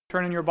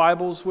Turn in your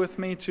Bibles with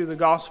me to the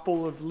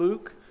Gospel of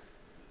Luke.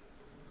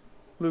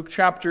 Luke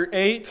chapter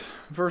 8,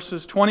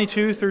 verses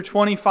 22 through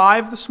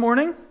 25 this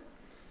morning.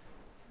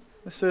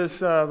 This is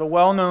the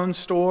well-known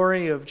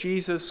story of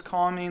Jesus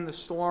calming the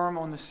storm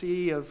on the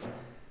Sea of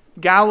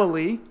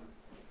Galilee.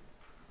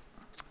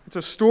 It's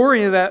a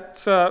story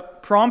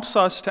that prompts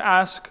us to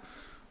ask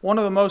one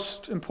of the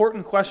most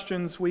important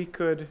questions we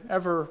could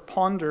ever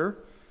ponder.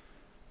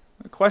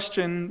 The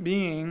question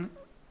being,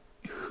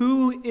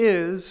 who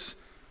is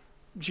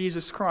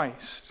Jesus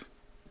Christ?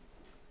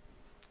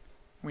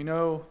 We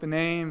know the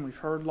name, we've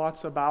heard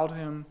lots about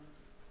him,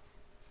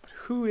 but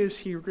who is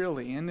he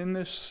really? And in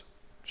this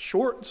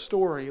short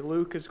story,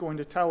 Luke is going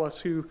to tell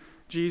us who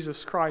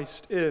Jesus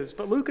Christ is.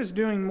 But Luke is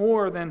doing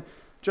more than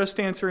just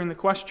answering the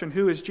question,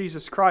 who is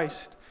Jesus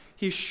Christ?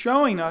 He's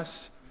showing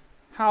us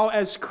how,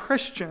 as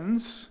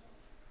Christians,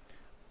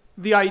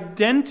 the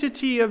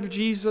identity of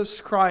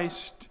Jesus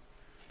Christ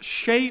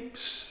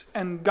shapes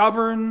and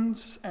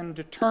governs and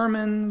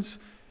determines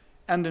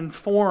and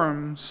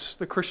informs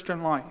the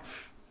Christian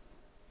life.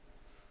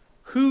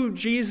 Who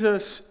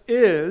Jesus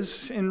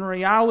is in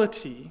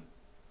reality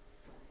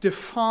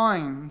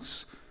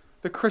defines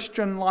the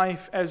Christian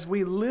life as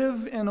we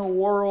live in a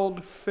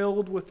world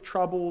filled with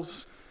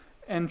troubles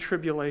and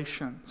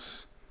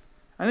tribulations.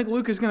 I think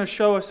Luke is going to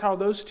show us how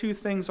those two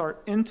things are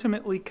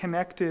intimately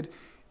connected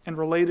and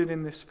related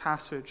in this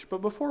passage. But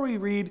before we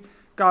read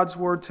God's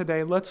word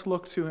today, let's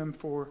look to him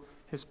for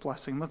his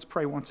blessing. Let's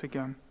pray once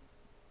again.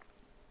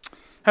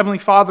 Heavenly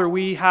Father,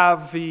 we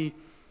have the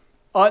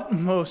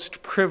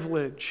utmost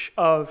privilege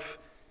of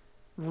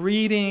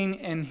reading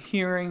and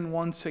hearing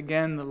once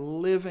again the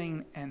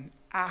living and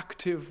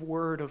active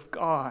Word of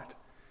God.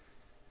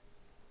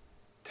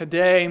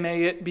 Today,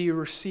 may it be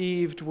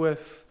received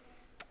with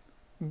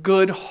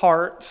good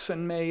hearts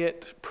and may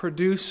it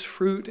produce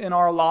fruit in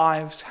our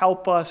lives.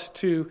 Help us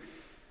to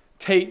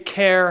take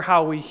care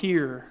how we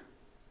hear.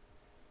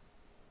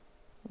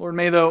 Lord,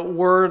 may the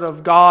Word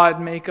of God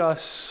make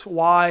us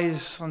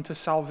wise unto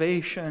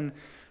salvation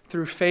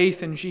through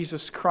faith in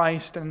Jesus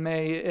Christ, and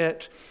may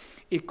it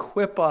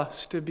equip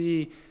us to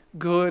be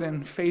good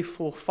and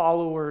faithful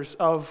followers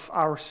of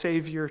our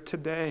Savior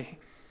today.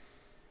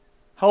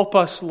 Help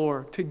us,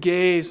 Lord, to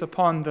gaze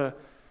upon the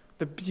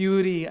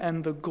beauty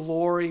and the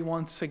glory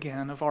once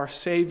again of our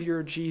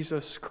Savior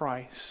Jesus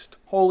Christ.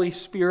 Holy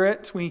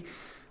Spirit,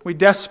 we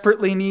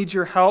desperately need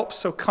your help,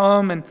 so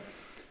come and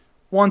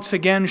once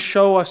again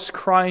show us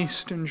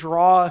Christ and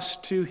draw us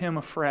to him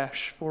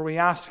afresh. For we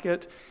ask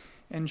it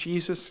in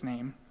Jesus'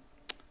 name.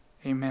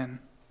 Amen.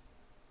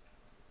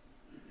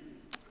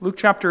 Luke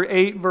chapter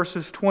 8,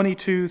 verses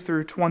 22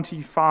 through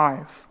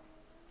 25.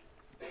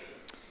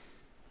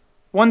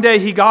 One day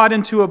he got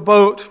into a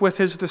boat with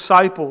his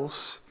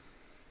disciples,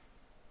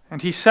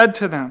 and he said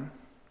to them,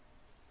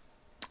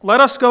 "Let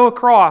us go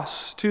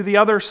across to the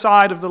other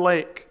side of the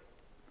lake."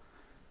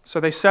 So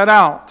they set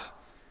out,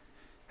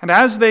 and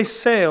as they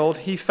sailed,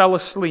 he fell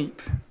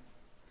asleep.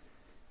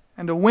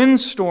 And a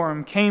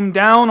windstorm came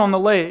down on the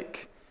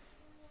lake,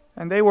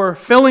 and they were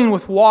filling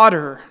with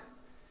water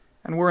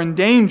and were in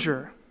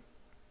danger.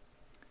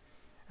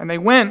 And they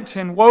went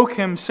and woke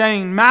him,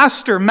 saying,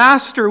 "Master,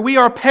 Master, we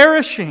are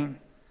perishing."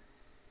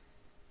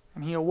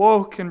 And he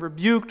awoke and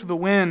rebuked the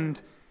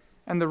wind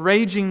and the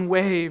raging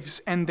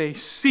waves, and they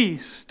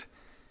ceased,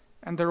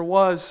 and there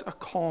was a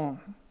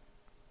calm.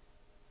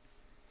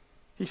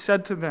 He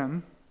said to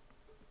them,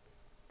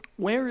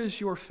 "Where is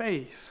your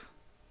faith?"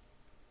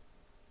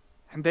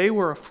 And they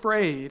were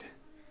afraid,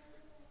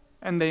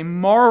 and they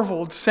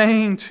marveled,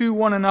 saying to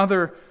one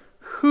another,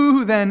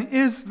 "Who then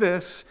is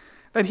this,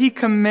 that he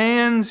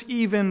commands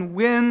even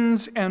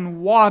winds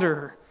and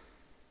water,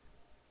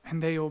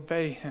 and they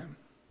obey him?"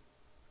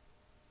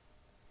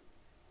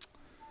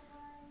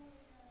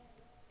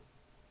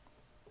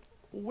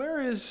 Where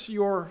is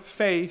your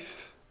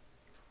faith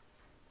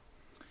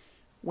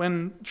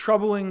when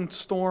troubling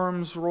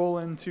storms roll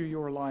into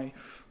your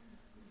life?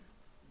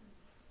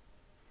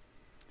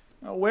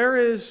 Where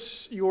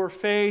is your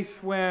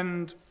faith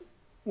when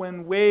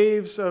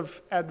waves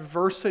of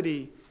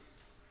adversity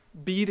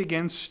beat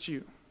against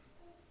you?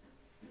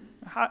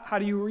 How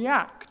do you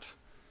react?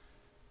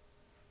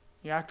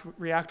 You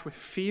react with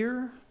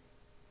fear?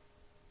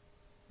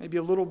 Maybe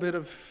a little bit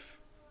of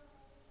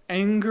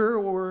anger?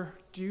 Or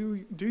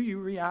do you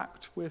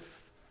react with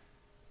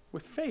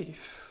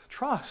faith,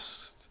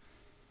 trust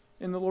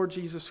in the Lord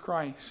Jesus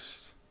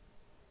Christ?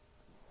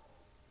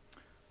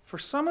 For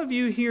some of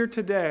you here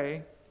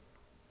today,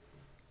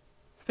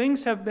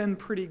 things have been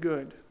pretty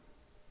good.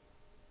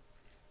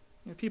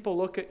 People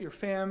look at your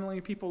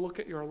family, people look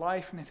at your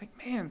life, and they think,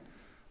 man,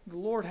 the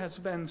Lord has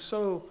been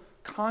so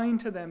kind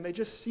to them. They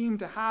just seem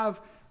to have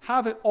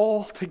it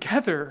all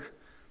together.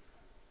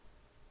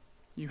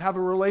 You have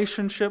a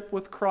relationship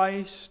with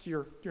Christ,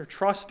 you're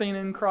trusting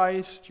in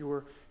Christ,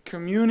 you're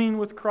communing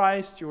with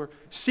Christ, you're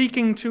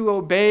seeking to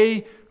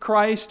obey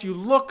Christ, you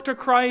look to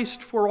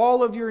Christ for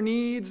all of your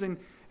needs, and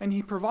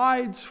he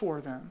provides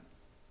for them.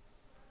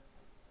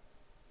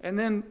 And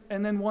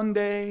then one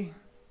day,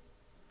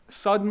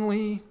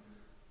 suddenly,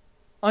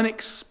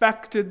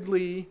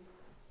 unexpectedly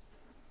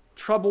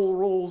trouble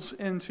rolls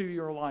into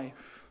your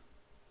life.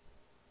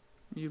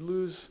 You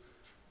lose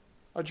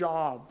a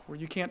job, or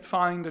you can't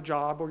find a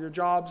job, or your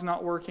job's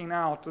not working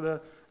out.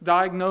 The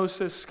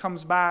diagnosis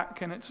comes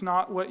back and it's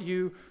not what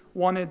you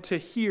wanted to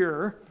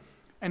hear.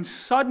 And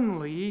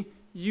suddenly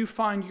you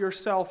find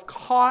yourself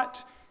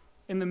caught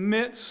in the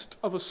midst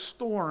of a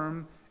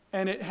storm,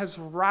 and it has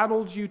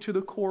rattled you to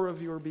the core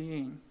of your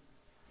being.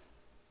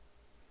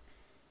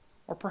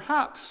 Or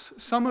perhaps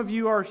some of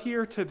you are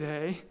here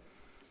today,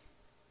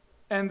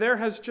 and there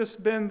has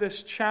just been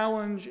this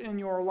challenge in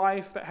your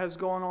life that has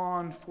gone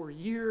on for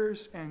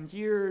years and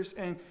years,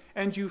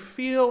 and you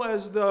feel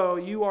as though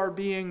you are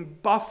being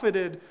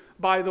buffeted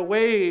by the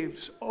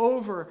waves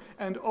over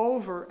and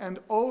over and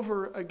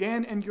over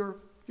again, and you're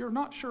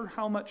not sure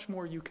how much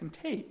more you can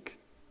take.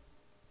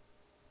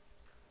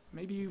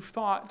 Maybe you've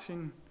thought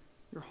in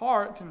your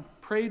heart and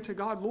prayed to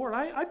God, Lord,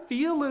 I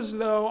feel as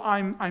though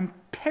I'm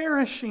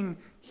perishing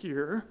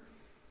here.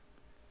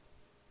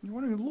 You're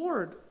wondering,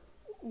 Lord,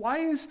 why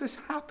is this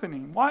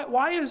happening?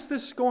 Why is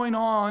this going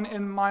on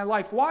in my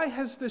life? Why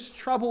has this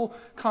trouble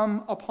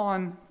come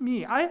upon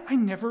me? I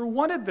never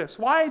wanted this.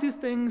 Why do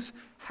things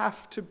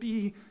have to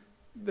be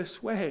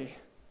this way?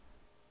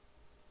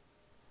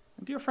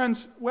 And dear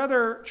friends,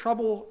 whether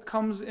trouble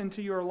comes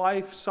into your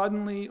life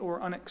suddenly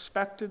or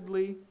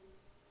unexpectedly,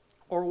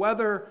 or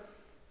whether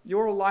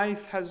your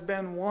life has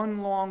been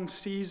one long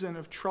season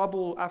of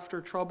trouble after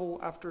trouble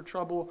after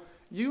trouble,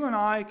 you and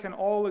I can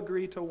all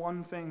agree to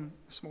one thing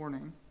this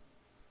morning.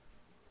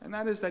 And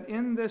that is that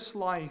in this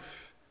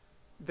life,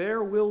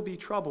 there will be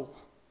trouble.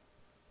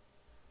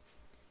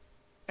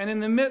 And in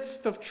the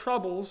midst of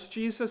troubles,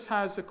 Jesus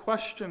has a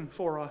question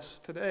for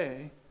us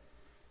today.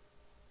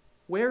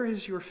 Where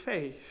is your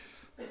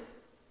faith?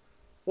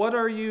 What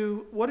are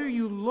you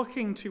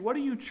looking to? What are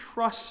you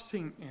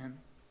trusting in?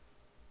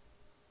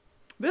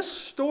 This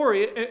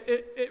story,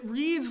 it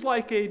reads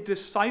like a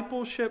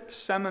discipleship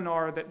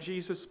seminar that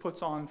Jesus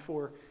puts on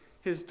for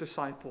his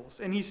disciples.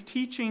 And he's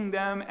teaching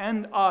them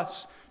and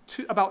us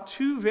about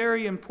two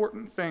very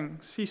important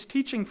things. He's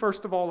teaching,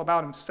 first of all,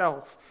 about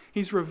himself.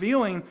 He's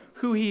revealing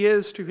who he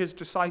is to his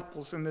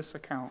disciples in this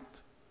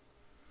account.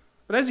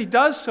 But as he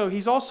does so,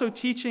 he's also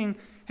teaching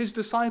his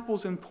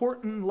disciples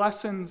important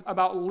lessons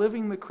about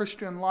living the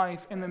Christian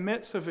life in the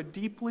midst of a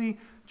deeply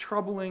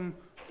troubling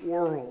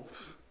world.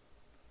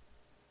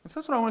 And so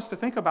that's what I want us to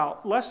think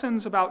about.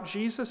 Lessons about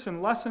Jesus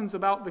and lessons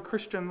about the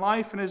Christian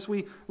life. And as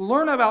we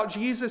learn about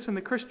Jesus and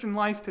the Christian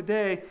life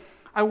today,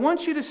 I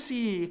want you to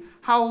see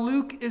how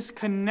Luke is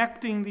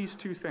connecting these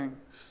two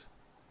things.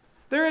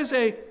 There is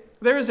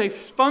a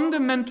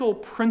fundamental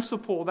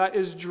principle that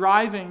is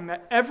driving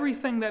that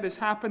everything that is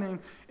happening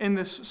in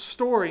this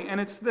story, and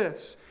it's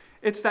this.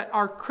 It's that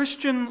our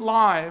Christian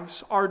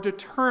lives are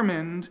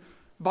determined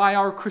by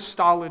our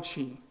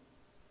Christology.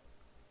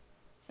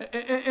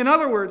 In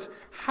other words,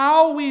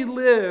 how we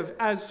live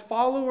as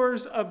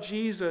followers of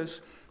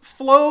Jesus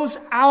flows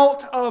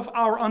out of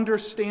our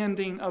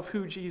understanding of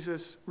who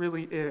Jesus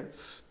really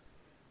is.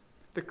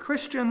 The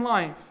Christian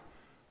life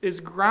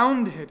is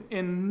grounded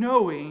in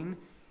knowing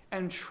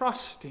and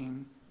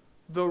trusting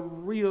the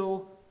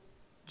real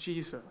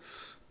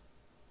Jesus.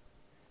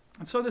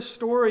 And so this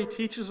story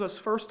teaches us,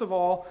 first of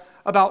all,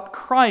 about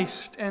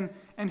Christ and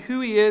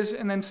who he is,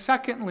 and then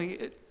secondly,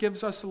 it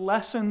gives us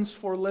lessons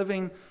for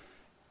living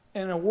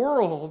in a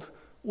world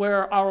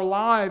where our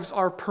lives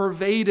are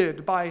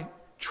pervaded by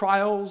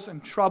trials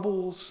and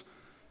troubles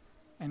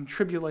and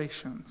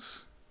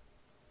tribulations.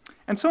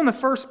 And so in the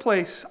first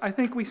place, I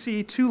think we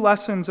see two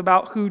lessons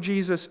about who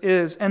Jesus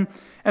is. And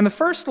the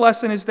first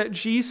lesson is that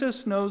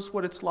Jesus knows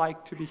what it's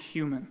like to be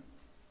human.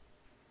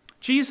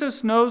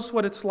 Jesus knows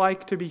what it's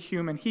like to be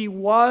human. He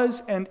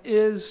was and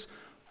is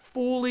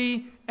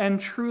fully and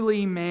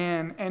truly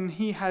man, and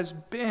he has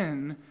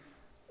been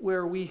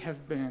where we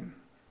have been.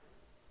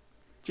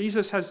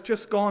 Jesus has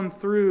just gone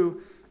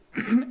through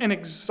an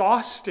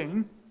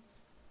exhausting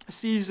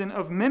season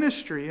of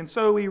ministry. And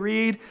so we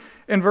read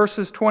in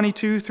verses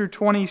 22 through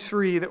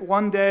 23 that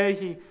one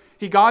day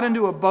he got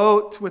into a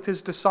boat with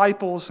his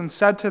disciples and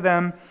said to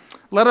them,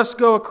 "Let us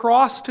go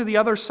across to the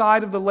other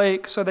side of the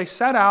lake." So they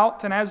set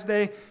out, and as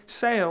they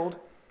sailed,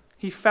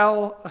 he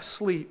fell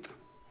asleep.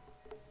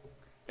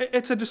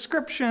 It's a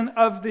description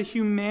of the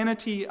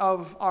humanity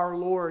of our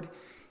Lord.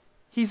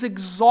 He's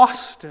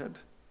exhausted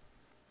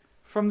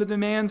from the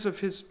demands of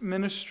his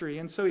ministry.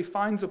 And so he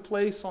finds a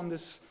place on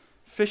this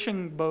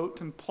fishing boat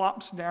and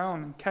plops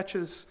down and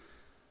catches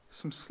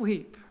some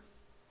sleep.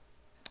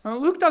 Now,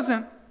 Luke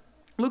doesn't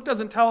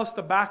tell us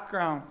the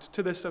background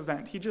to this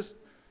event.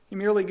 He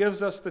merely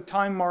gives us the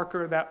time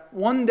marker that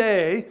one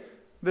day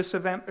this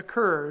event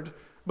occurred.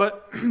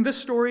 But this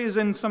story is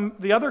in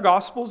the other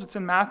Gospels. It's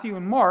in Matthew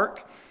and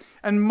Mark.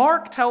 And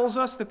Mark tells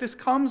us that this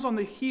comes on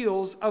the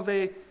heels of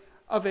a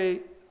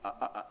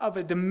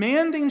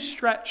demanding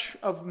stretch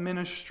of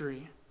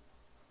ministry.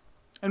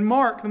 And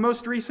Mark, the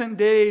most recent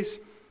days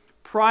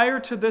prior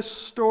to this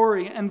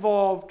story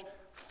involved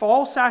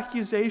false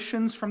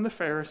accusations from the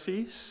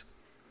Pharisees,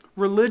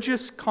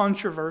 religious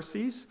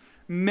controversies,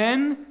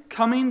 men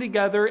coming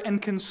together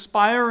and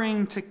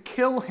conspiring to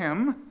kill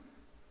him,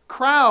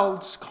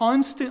 crowds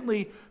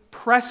constantly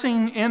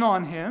pressing in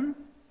on him,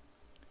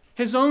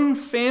 his own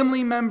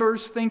family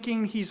members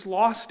thinking he's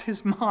lost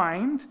his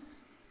mind,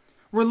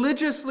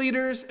 religious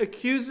leaders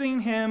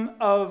accusing him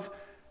of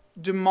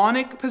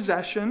demonic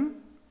possession,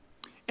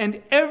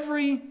 and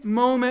every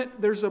moment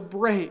there's a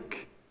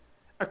break,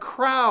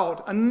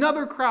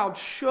 another crowd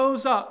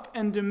shows up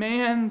and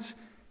demands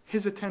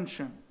his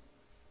attention.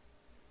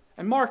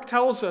 And Mark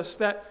tells us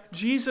that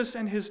Jesus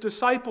and his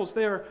disciples,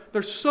 they're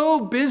so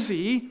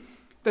busy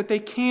that they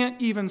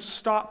can't even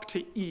stop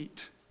to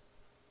eat.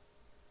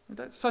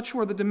 Such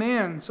were the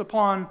demands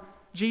upon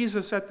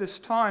Jesus at this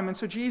time. And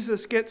so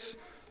Jesus gets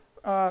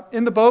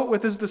in the boat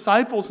with his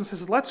disciples and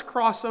says, let's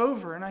cross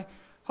over. And I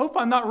hope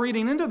I'm not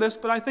reading into this,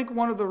 but I think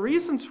one of the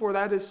reasons for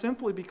that is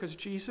simply because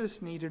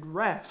Jesus needed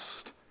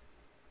rest.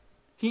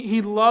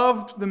 He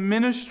loved the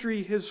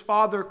ministry his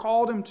Father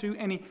called him to,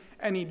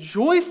 and he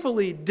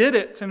joyfully did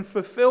it and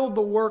fulfilled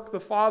the work the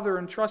Father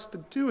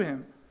entrusted to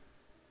him.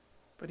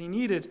 But he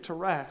needed to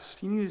rest.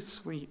 He needed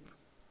sleep.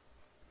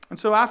 And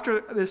so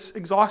after this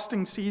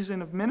exhausting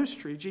season of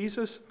ministry,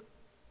 Jesus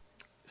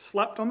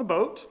slept on the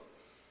boat.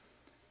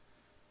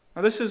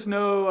 Now this is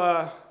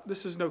no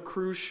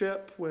cruise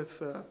ship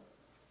with a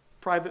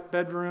private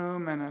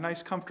bedroom and a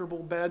nice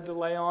comfortable bed to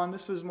lay on.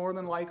 This is more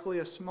than likely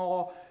a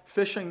small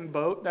fishing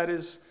boat that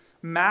is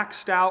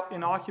maxed out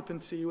in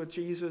occupancy with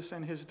Jesus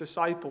and his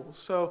disciples.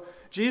 So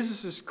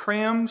Jesus is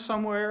crammed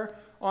somewhere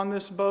on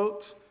this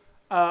boat,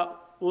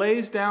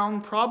 lays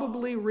down,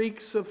 probably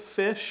reeks of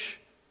fish,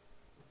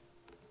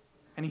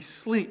 and he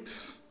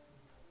sleeps.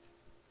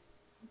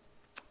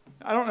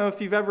 I don't know if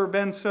you've ever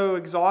been so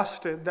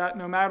exhausted that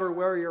no matter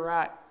where you're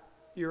at,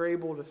 you're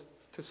able to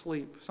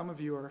sleep. Some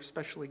of you are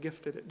especially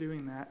gifted at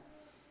doing that.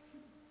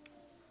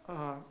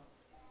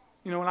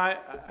 When I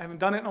haven't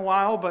done it in a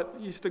while, but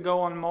used to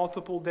go on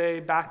multiple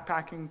day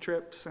backpacking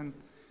trips, and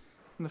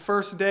on the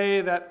first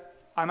day that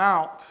I'm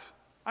out,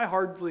 I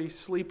hardly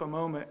sleep a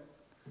moment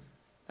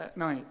at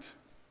night.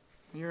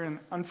 You're in an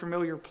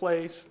unfamiliar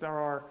place.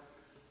 There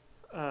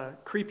are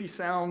creepy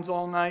sounds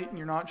all night, and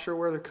you're not sure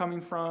where they're coming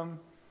from.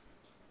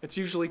 It's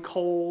usually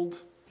cold.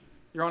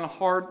 You're on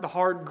the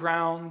hard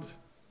ground.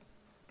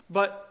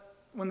 But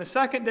when the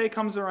second day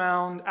comes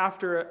around,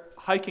 after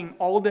hiking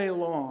all day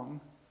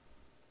long,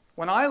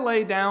 when I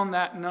lay down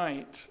that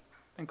night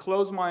and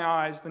close my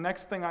eyes, the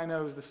next thing I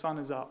know is the sun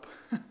is up.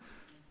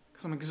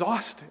 Because I'm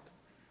exhausted.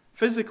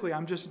 Physically,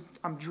 I'm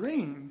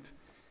drained.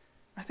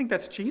 I think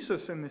that's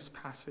Jesus in this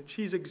passage.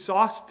 He's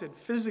exhausted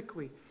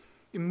physically,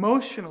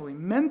 emotionally,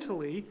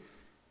 mentally,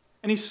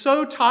 and he's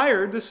so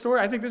tired, this story,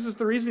 I think this is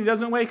the reason he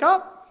doesn't wake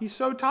up. He's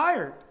so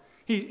tired.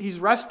 He's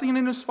resting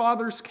in his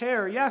Father's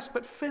care, yes,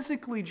 but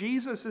physically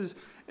Jesus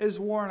is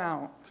worn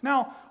out.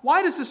 Now,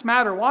 why does this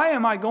matter? Why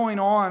am I going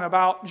on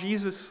about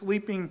Jesus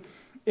sleeping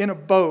in a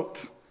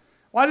boat?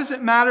 Why does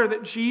it matter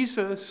that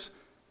Jesus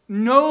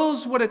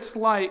knows what it's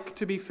like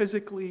to be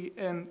physically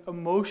and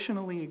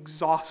emotionally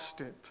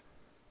exhausted?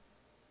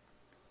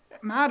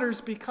 It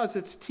matters because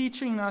it's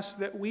teaching us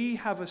that we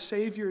have a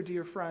Savior,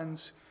 dear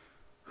friends,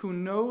 who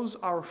knows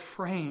our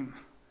frame.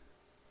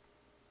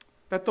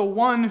 That the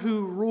one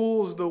who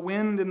rules the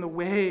wind and the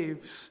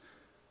waves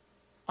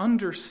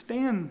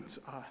understands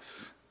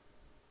us.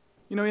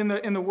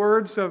 In the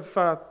words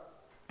of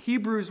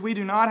Hebrews, we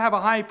do not have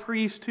a high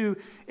priest who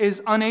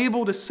is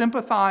unable to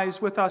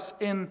sympathize with us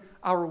in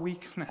our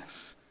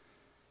weakness.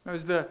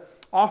 As the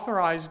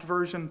Authorized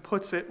Version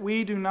puts it,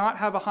 we do not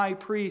have a high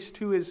priest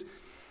who is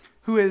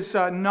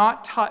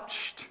not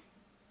touched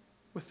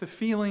with the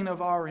feeling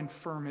of our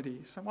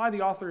infirmities. And why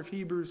the author of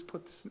Hebrews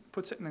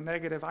puts it in the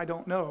negative, I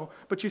don't know.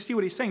 But you see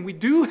what he's saying. We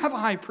do have a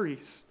high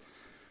priest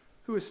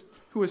who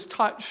is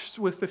touched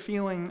with the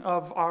feeling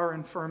of our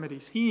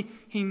infirmities. He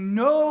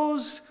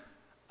knows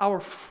our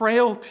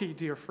frailty,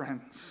 dear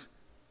friends.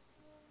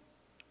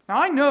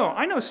 Now I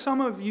know some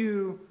of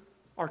you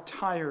are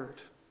tired.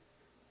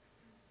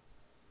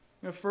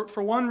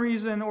 For one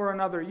reason or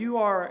another, you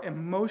are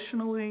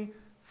emotionally,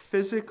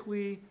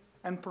 physically,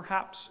 and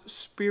perhaps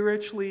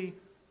spiritually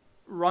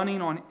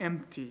running on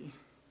empty.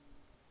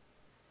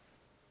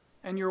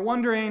 And you're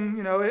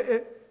wondering,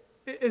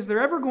 is there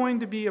ever going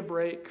to be a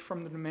break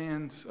from the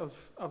demands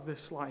of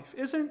this life?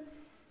 Isn't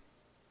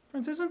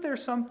there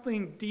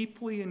something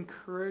deeply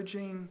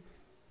encouraging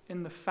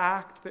in the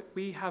fact that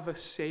we have a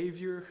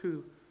Savior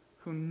who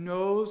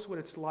knows what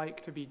it's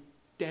like to be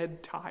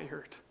dead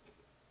tired?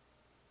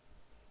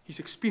 He's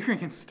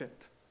experienced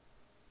it.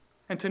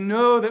 And to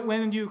know that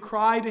when you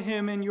cry to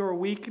him in your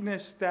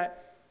weakness,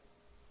 that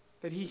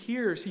he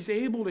hears. He's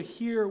able to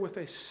hear with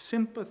a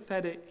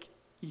sympathetic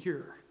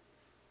ear.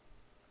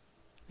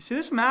 You see,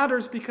 this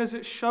matters because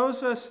it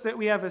shows us that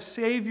we have a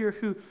Savior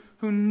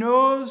who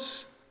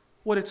knows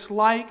what it's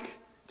like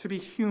to be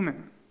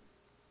human.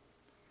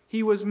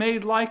 He was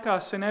made like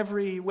us in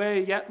every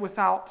way, yet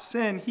without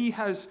sin. He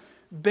has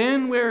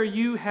been where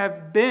you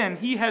have been.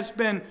 He has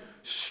been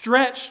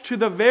stretched to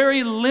the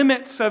very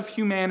limits of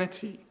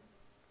humanity.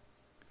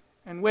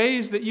 in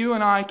ways that you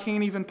and I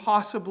can't even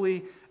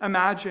possibly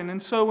imagine.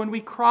 And so when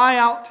we cry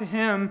out to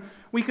Him,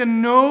 we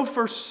can know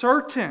for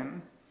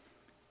certain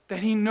that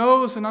He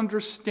knows and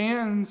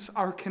understands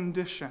our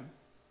condition.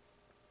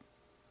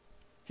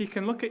 He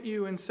can look at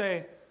you and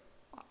say,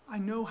 I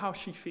know how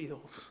she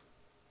feels.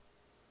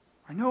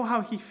 I know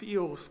how he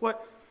feels.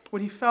 What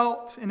he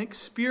felt and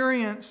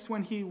experienced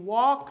when he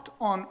walked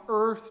on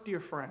earth,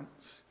 dear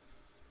friends,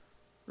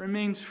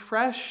 remains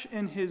fresh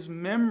in his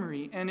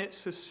memory, and it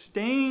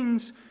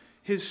sustains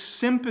his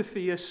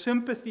sympathy, a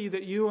sympathy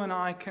that you and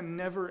I can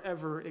never,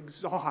 ever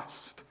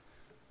exhaust.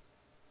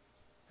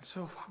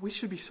 So we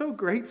should be so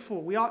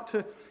grateful. We ought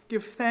to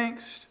give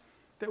thanks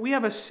that we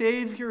have a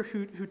Savior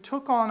who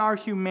took on our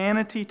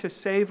humanity to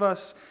save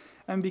us,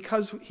 and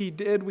because He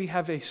did, we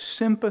have a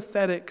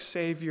sympathetic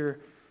Savior.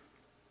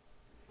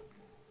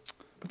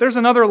 But there's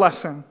another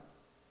lesson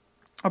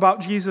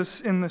about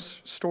Jesus in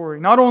this story.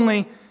 Not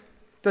only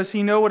does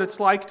He know what it's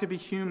like to be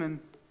human,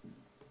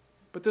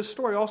 but this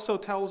story also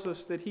tells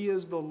us that He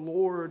is the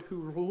Lord who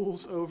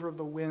rules over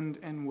the wind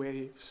and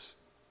waves.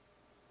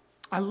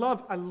 I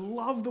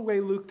love the way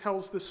Luke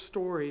tells this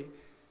story.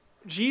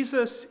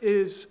 Jesus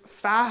is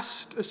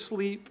fast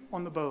asleep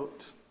on the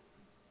boat.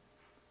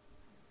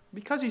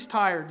 Because He's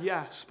tired,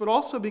 yes, but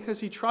also because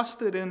He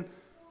trusted in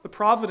the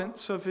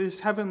providence of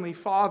His heavenly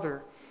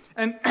Father.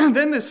 And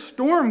then this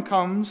storm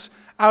comes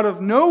out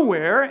of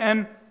nowhere.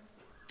 And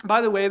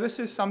by the way, this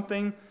is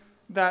something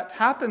that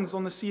happens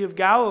on the Sea of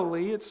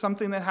Galilee. It's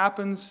something that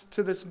happens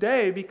to this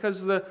day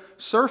because the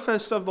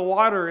surface of the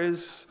water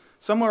is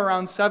somewhere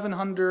around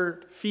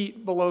 700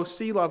 feet below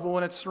sea level,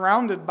 and it's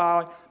surrounded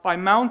by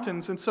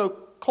mountains. And so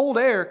cold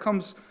air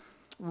comes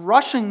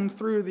rushing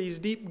through these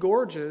deep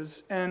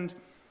gorges and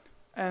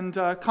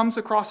comes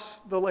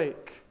across the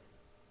lake.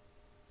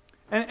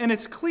 And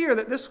it's clear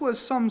that this was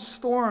some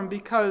storm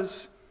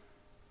because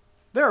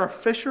there are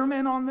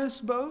fishermen on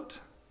this boat,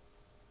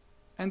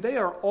 and they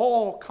are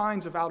all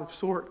kinds of out of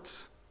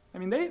sorts. I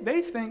mean,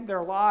 they think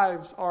their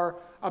lives are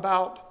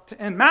about to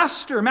end.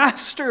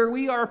 Master,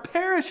 we are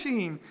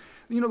perishing.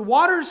 You know, the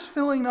water's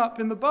filling up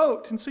in the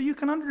boat, and so you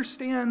can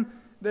understand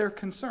their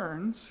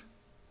concerns.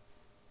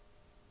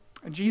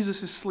 And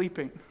Jesus is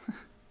sleeping.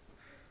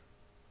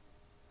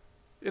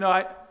 You know,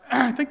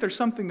 I think there's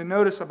something to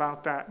notice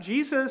about that.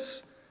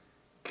 Jesus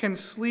can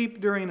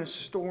sleep during a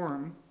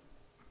storm,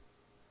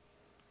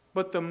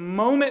 but the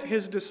moment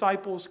His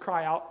disciples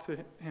cry out to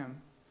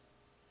Him,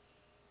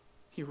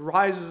 He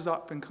rises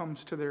up and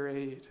comes to their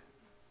aid.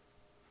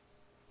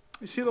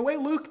 You see, the way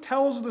Luke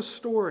tells the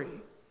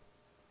story,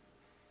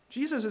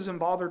 Jesus isn't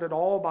bothered at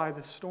all by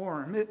the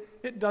storm.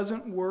 It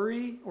doesn't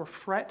worry or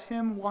fret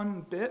Him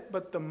one bit,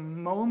 but the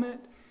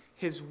moment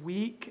His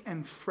weak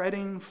and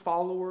fretting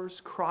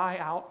followers cry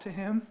out to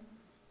Him,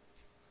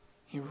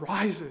 He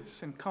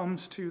rises and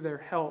comes to their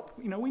help.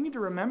 You know, we need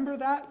to remember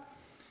that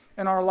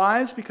in our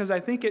lives because I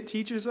think it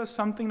teaches us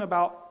something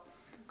about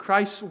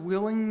Christ's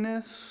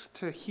willingness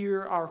to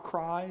hear our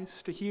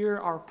cries, to hear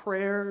our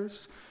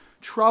prayers.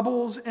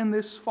 Troubles in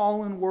this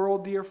fallen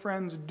world, dear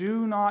friends,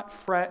 do not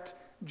fret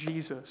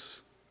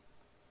Jesus.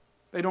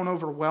 They don't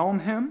overwhelm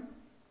Him,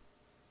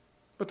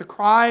 but the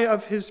cry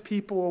of His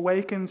people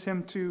awakens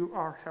Him to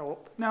our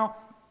help. Now,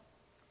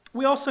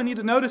 we also need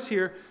to notice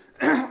here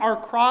our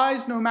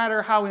cries, no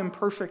matter how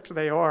imperfect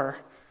they are,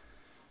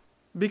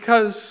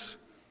 because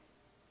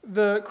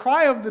the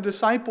cry of the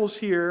disciples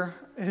here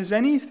is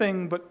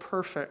anything but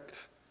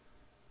perfect.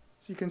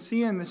 As you can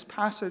see in this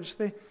passage,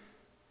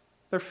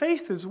 their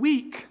faith is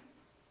weak.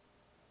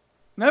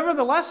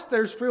 Nevertheless,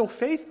 there's real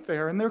faith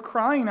there, and they're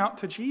crying out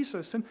to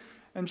Jesus.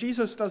 And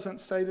Jesus doesn't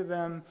say to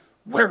them,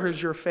 "Where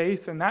is your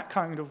faith?" in that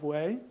kind of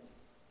way.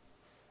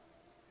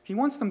 He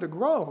wants them to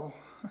grow.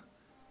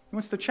 He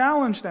wants to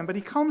challenge them, but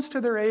He comes to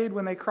their aid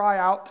when they cry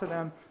out to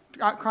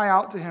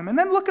Him. And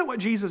then look at what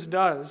Jesus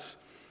does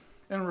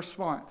in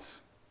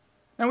response.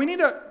 Now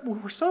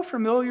we're so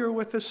familiar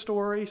with this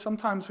story,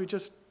 sometimes we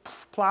just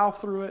plow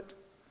through it.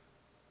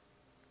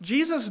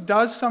 Jesus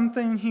does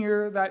something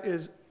here that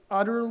is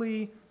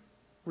utterly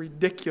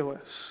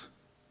ridiculous,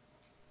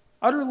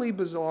 utterly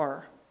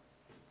bizarre.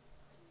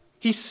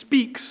 He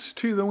speaks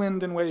to the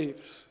wind and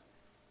waves,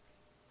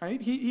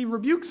 right? He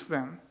rebukes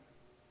them.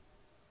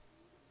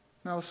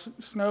 Now,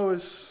 snow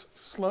is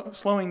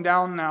slowing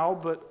down now,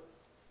 but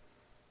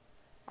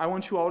I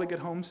want you all to get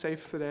home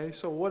safe today.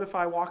 So what if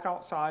I walk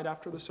outside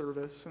after the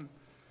service and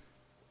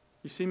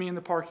you see me in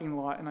the parking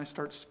lot and I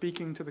start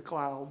speaking to the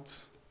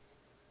clouds,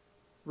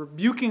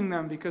 rebuking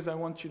them because I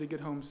want you to get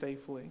home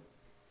safely?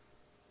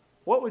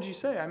 What would you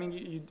say? I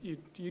mean,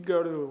 you'd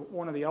go to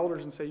one of the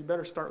elders and say, you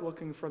better start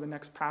looking for the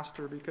next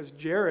pastor because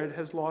Jared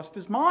has lost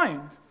his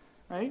mind,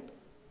 right?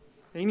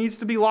 He needs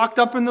to be locked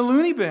up in the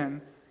loony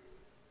bin.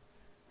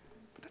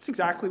 That's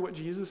exactly what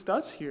Jesus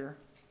does here,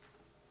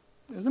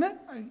 isn't it?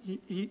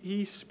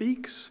 He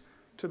speaks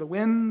to the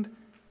wind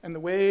and the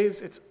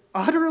waves. It's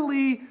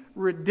utterly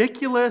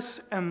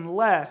ridiculous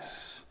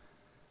unless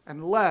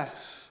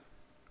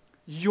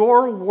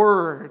your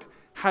word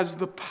has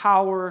the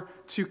power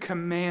to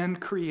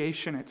command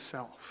creation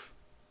itself.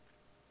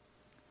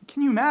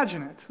 Can you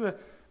imagine it?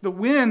 The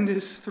wind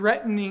is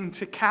threatening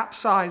to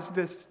capsize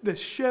this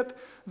ship.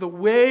 The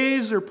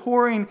waves are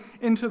pouring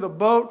into the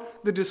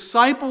boat. The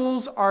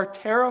disciples are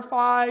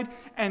terrified,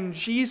 and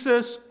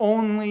Jesus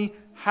only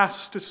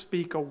has to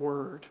speak a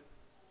word.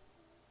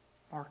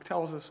 Mark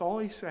tells us all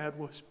he said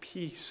was,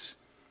 "Peace,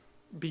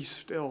 be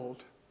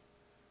stilled."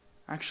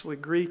 Actually,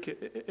 Greek,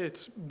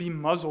 it's "be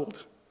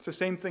muzzled." It's the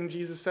same thing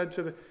Jesus said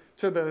to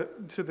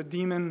the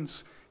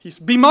demons. He's,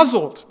 "Be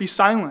muzzled, be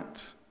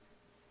silent."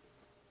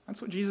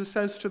 That's what Jesus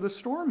says to the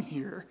storm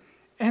here.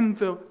 And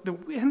the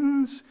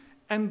winds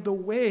and the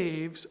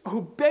waves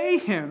obey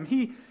him.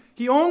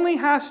 He only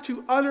has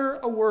to utter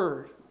a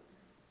word.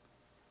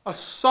 A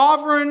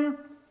sovereign,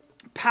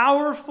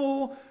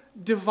 powerful,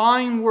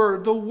 divine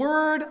word. The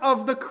word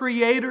of the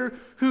Creator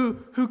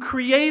who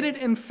created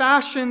and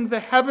fashioned the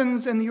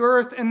heavens and the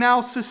earth and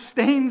now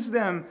sustains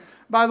them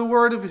by the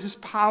word of his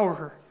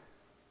power.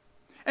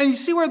 And you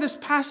see where this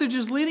passage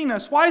is leading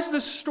us. Why is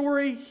this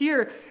story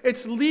here?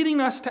 It's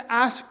leading us to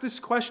ask this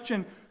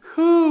question: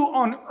 who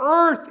on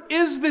earth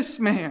is this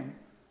man?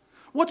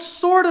 What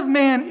sort of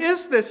man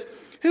is this?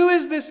 Who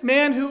is this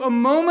man who a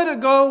moment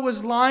ago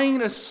was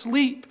lying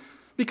asleep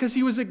because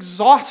he was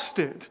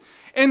exhausted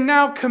and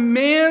now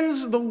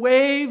commands the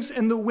waves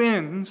and the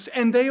winds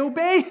and they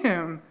obey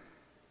him?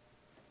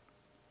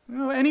 You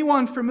know,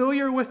 anyone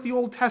familiar with the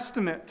Old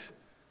Testament,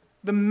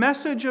 the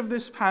message of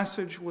this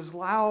passage was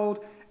loud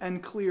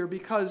and clear,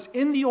 because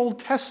in the Old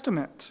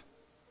Testament,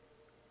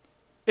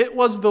 it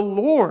was the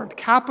Lord,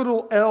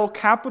 capital L,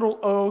 capital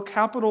O,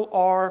 capital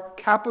R,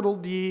 capital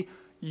D,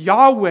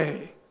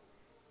 Yahweh,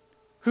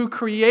 who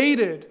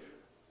created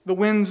the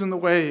winds and the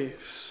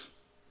waves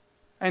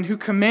and who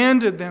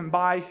commanded them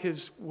by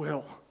his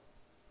will.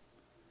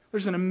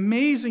 There's an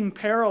amazing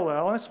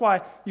parallel. That's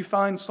why you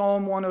find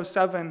Psalm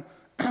 107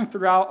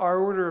 throughout our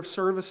order of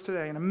service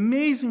today. An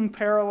amazing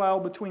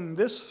parallel between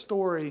this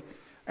story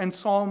and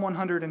Psalm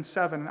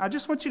 107. I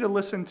just want you to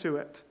listen to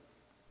it.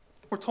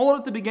 We're told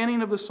at the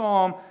beginning of the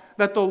psalm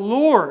that the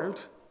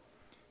Lord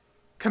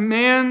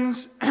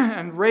commands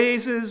and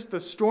raises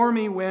the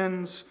stormy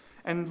winds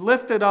and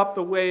lifted up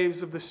the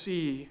waves of the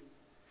sea.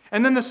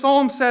 And then the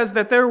psalm says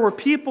that there were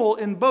people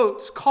in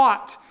boats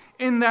caught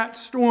in that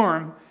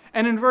storm.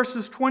 And in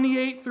verses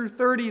 28 through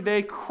 30,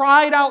 they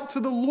cried out to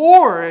the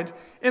Lord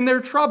in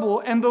their trouble,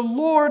 and the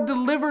Lord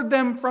delivered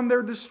them from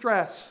their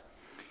distress.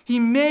 He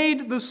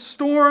made the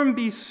storm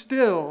be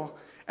still,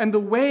 and the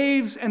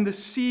waves and the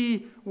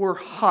sea were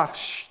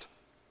hushed.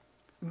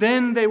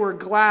 Then they were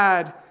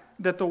glad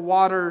that the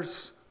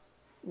waters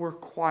were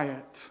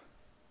quiet.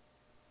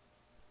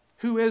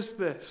 Who is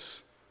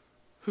this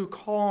who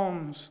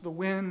calms the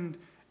wind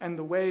and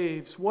the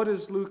waves? What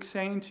is Luke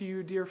saying to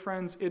you, dear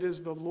friends? It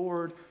is the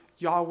Lord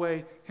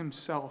Yahweh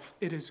himself.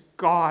 It is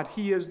God.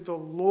 He is the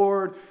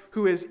Lord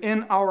who is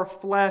in our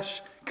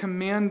flesh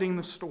commanding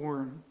the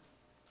storm.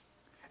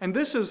 And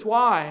this is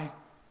why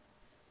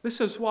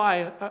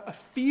a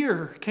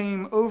fear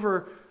came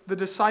over the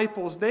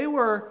disciples. They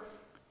were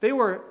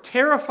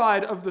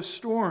terrified of the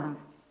storm.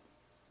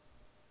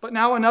 But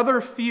now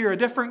another fear, a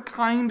different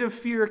kind of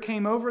fear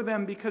came over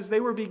them, because they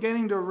were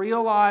beginning to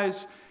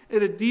realize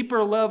at a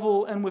deeper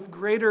level and with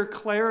greater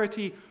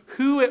clarity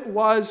who it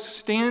was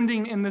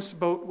standing in this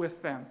boat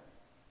with them.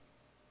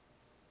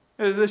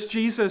 It is this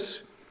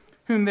Jesus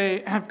whom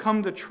they have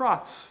come to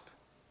trust.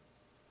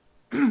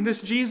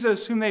 This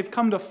Jesus whom they've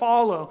come to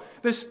follow.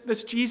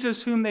 This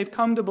Jesus whom they've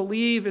come to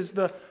believe is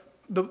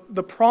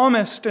the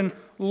promised and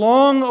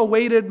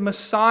long-awaited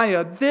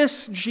Messiah.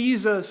 This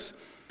Jesus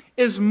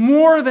is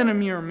more than a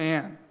mere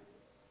man.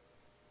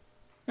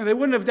 And they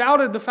wouldn't have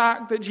doubted the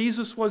fact that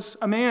Jesus was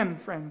a man,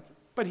 friend.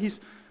 But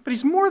he's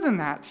more than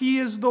that. He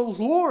is the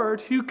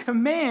Lord who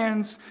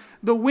commands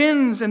the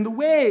winds and the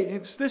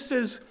waves. This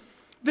is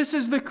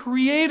the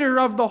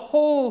creator of the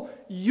whole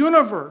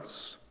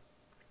universe,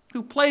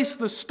 who placed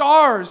the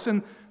stars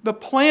and the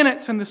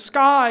planets in the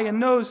sky and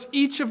knows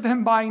each of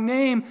them by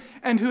name,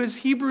 and who, as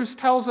Hebrews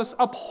tells us,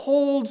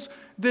 upholds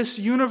this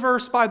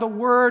universe by the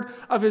word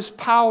of his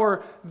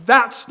power.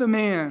 That's the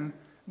man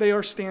they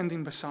are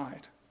standing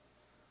beside.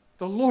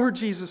 The Lord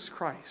Jesus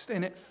Christ.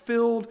 And it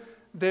filled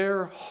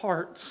their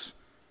hearts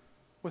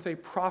with a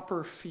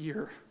proper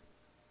fear.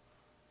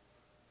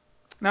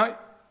 Now,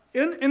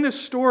 in this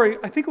story,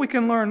 I think we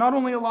can learn not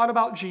only a lot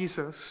about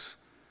Jesus,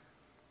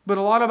 but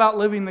a lot about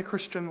living the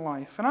Christian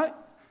life. And I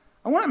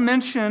want to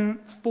mention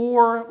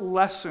 4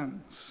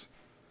 lessons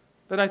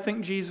that I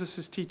think Jesus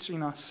is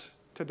teaching us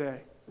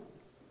today.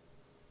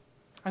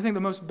 I think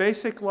the most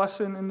basic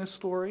lesson in this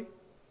story,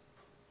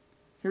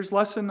 here's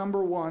lesson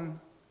number 1.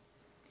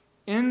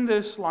 In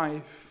this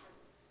life,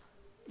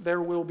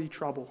 there will be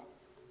trouble.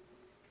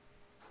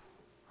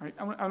 All right,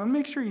 I want to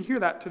make sure you hear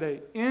that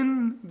today.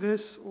 In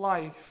this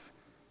life,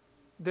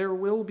 there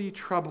will be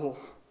trouble.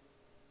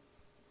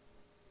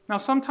 Now,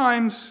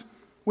 sometimes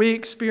we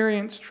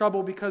experience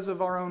trouble because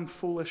of our own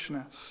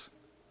foolishness.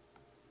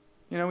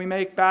 You know, we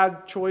make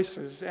bad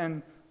choices,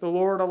 and the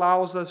Lord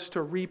allows us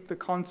to reap the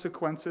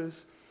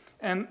consequences.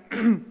 And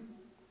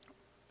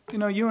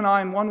you and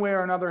I, in one way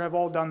or another, have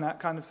all done that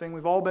kind of thing.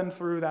 We've all been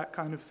through that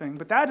kind of thing.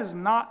 But that is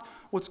not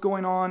what's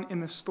going on in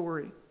this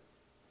story.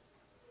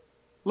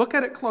 Look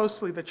at it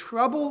closely. The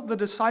trouble the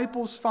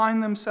disciples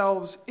find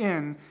themselves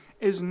in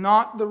is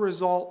not the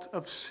result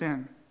of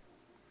sin.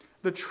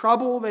 The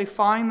trouble they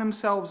find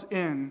themselves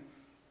in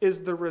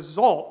is the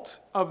result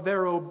of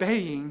their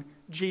obeying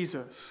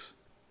Jesus.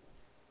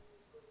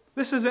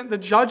 This isn't the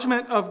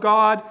judgment of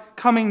God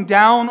coming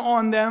down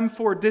on them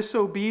for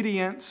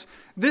disobedience.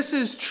 This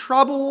is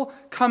trouble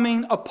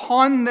coming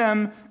upon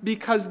them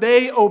because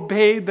they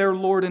obeyed their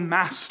Lord and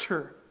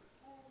Master.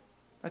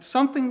 That's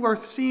something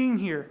worth seeing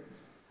here.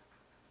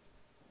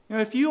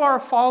 If you are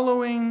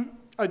following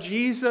a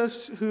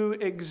Jesus who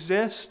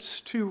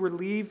exists to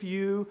relieve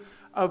you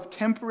of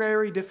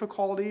temporary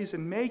difficulties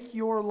and make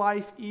your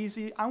life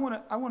easy, I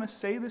want to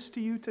say this to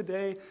you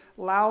today,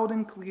 loud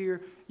and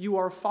clear. You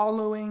are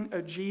following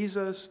a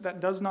Jesus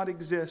that does not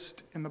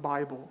exist in the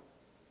Bible.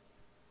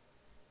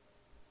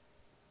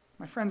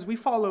 My friends, we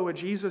follow a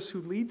Jesus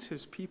who leads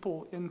his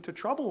people into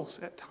troubles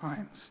at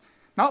times.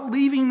 Not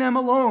leaving them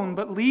alone,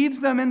 but leads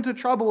them into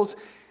troubles.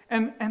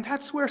 And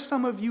that's where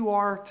some of you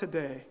are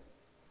today.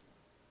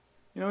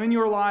 In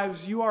your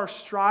lives, you are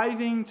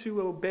striving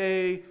to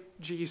obey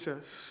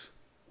Jesus.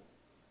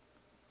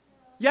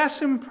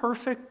 Yes,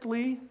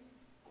 imperfectly.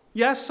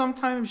 Yes,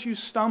 sometimes you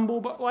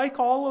stumble, but like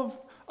all of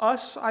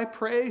us, I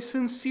pray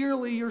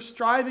sincerely you're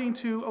striving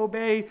to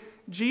obey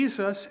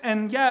Jesus,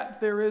 and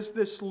yet there is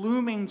this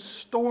looming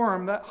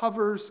storm that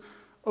hovers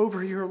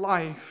over your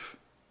life.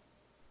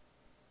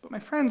 But my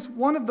friends,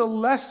 one of the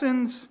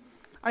lessons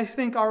I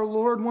think our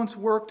Lord once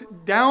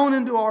worked down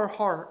into our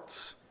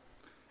hearts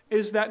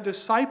is that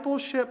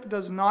discipleship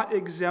does not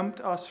exempt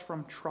us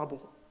from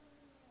trouble.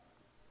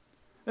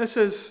 This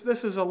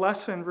is a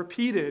lesson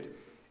repeated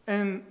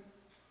in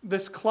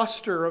this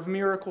cluster of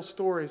miracle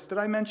stories. Did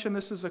I mention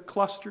this is a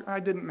cluster? I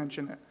didn't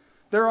mention it.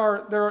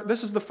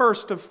 This is the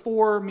first of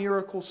 4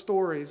 miracle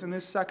stories in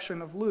this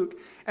section of Luke,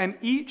 and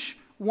each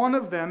one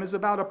of them is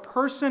about a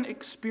person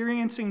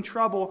experiencing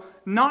trouble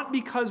not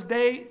because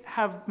they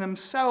have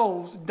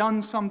themselves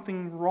done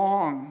something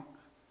wrong,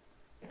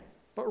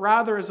 but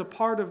rather as a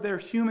part of their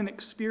human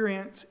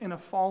experience in a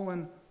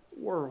fallen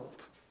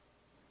world.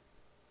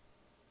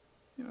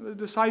 The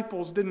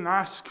disciples didn't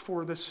ask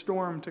for this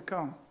storm to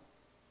come.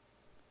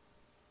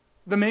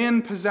 The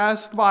man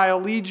possessed by a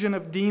legion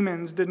of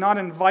demons did not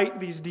invite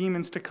these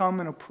demons to come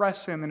and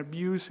oppress him and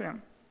abuse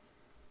him.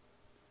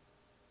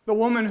 The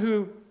woman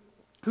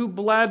who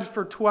bled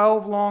for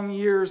 12 long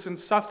years and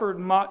suffered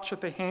much at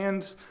the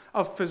hands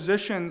of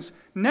physicians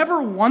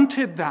never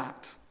wanted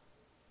that.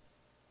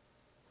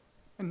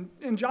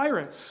 And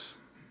Jairus,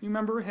 you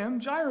remember him?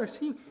 Jairus,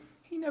 he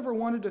never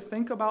wanted to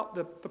think about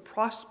the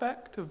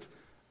prospect of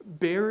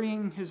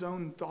burying his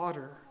own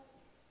daughter.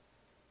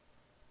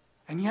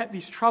 And yet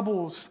these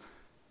troubles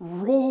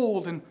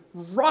rolled and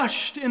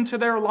rushed into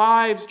their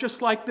lives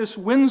just like this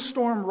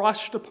windstorm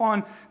rushed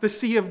upon the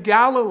Sea of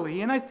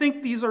Galilee. And I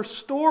think these are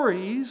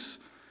stories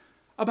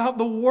about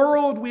the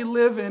world we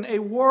live in, a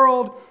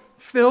world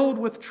filled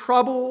with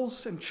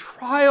troubles and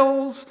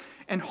trials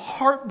and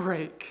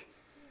heartbreak.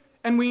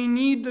 And we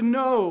need to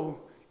know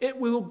it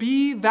will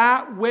be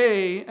that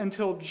way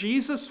until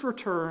Jesus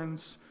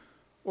returns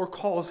or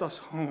calls us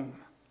home.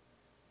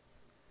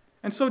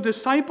 And so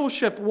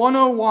discipleship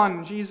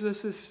 101,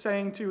 Jesus is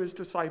saying to his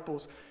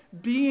disciples,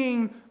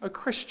 being a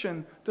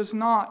Christian does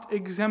not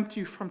exempt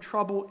you from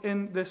trouble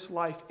in this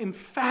life. In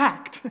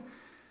fact,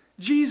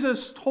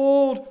 Jesus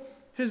told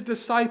his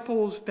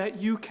disciples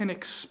that you can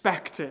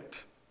expect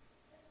it.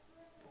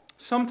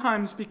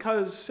 Sometimes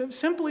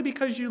simply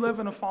because you live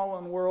in a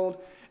fallen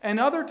world, and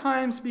other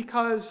times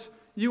because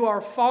you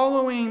are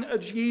following a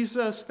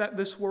Jesus that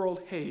this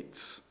world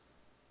hates.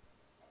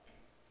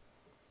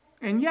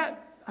 And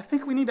yet, I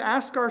think we need to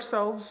ask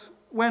ourselves,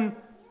 when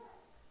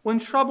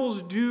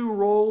troubles do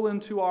roll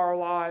into our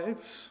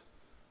lives,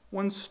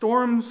 when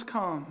storms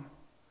come,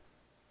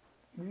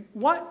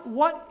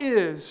 what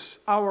is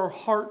our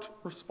heart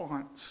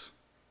response?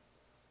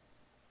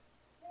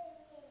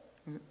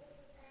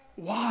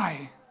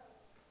 Why?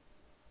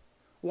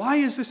 Why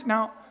is this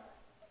now?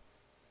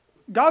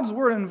 God's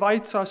Word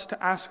invites us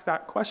to ask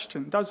that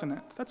question, doesn't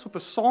it? That's what the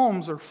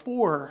Psalms are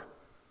for.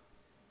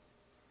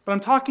 But I'm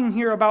talking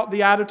here about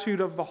the attitude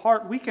of the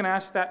heart. We can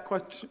ask that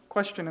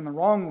question in the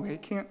wrong way,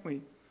 can't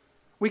we?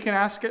 We can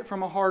ask it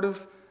from a heart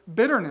of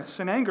bitterness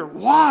and anger.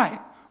 Why?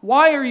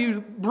 Why are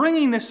you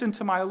bringing this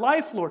into my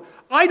life, Lord?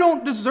 I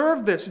don't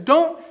deserve this.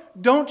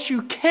 Don't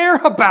you care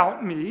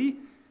about me?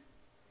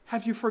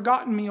 Have you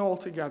forgotten me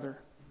altogether?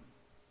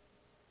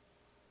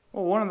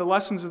 Well, one of the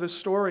lessons of this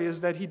story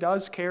is that he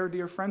does care,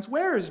 dear friends.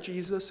 Where is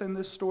Jesus in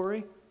this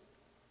story?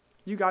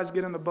 You guys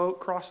get in the boat,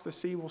 cross the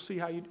sea, we'll see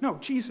how you... No,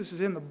 Jesus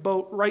is in the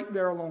boat right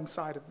there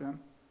alongside of them,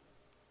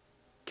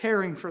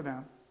 caring for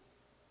them.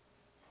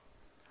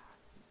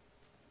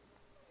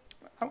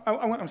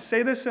 I want to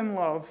say this in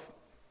love,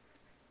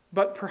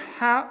 but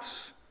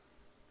perhaps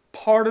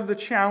part of the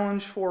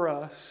challenge for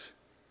us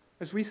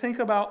as we think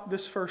about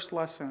this first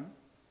lesson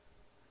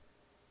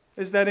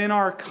is that in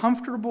our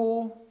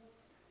comfortable,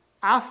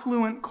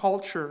 affluent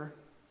culture,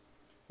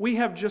 we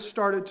have just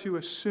started to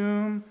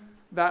assume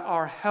that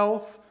our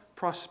health,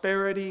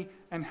 prosperity,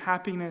 and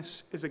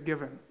happiness is a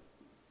given.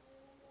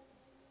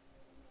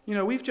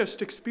 We've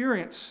just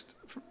experienced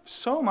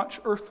so much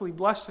earthly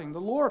blessing.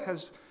 The Lord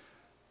has,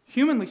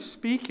 humanly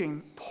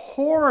speaking,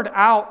 poured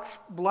out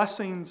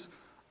blessings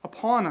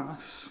upon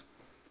us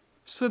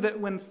so that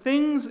when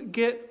things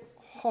get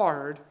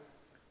hard,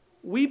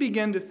 we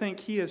begin to think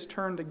He has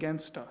turned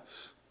against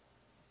us.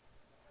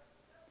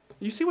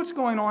 You see what's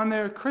going on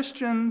there?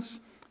 Christians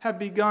have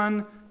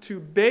begun to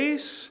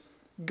base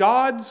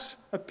God's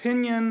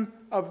opinion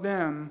of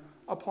them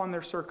upon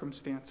their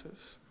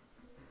circumstances.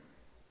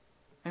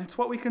 And it's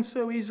what we can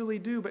so easily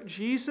do. But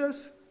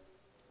Jesus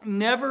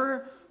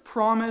never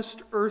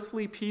promised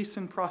earthly peace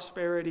and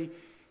prosperity.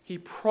 He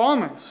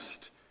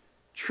promised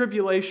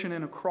tribulation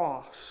and a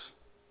cross.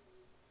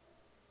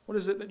 What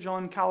is it that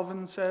John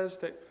Calvin says?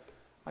 That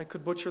I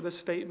could butcher this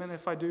statement.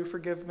 If I do,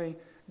 forgive me.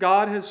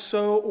 God has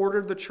so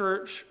ordered the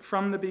church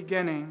from the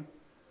beginning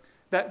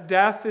that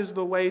death is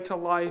the way to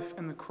life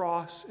and the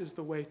cross is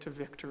the way to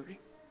victory.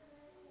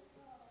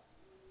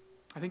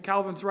 I think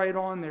Calvin's right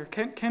on there.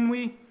 Can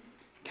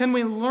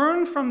we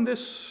learn from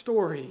this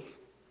story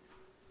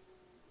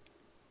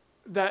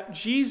that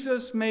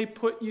Jesus may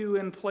put you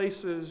in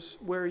places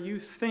where you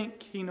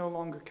think He no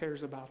longer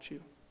cares about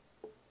you?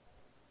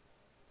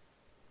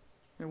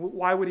 And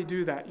why would He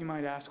do that, you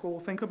might ask? Well, we'll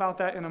think about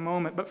that in a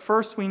moment. But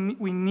first, we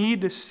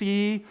need to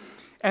see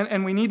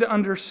and we need to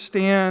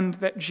understand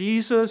that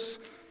Jesus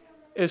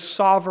is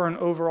sovereign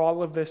over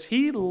all of this.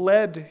 He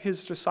led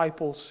His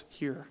disciples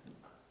here.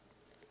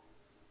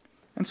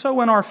 And so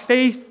when our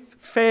faith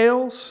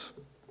fails,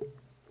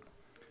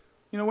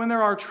 when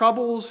there are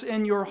troubles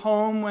in your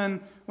home,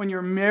 when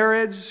your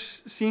marriage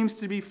seems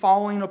to be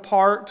falling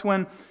apart,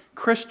 when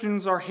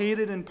Christians are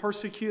hated and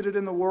persecuted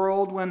in the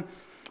world,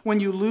 when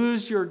you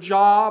lose your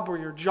job or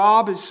your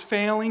job is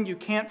failing, you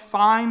can't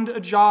find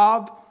a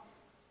job,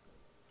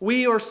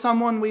 we or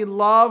someone we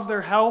love,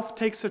 their health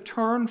takes a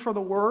turn for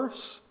the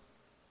worse,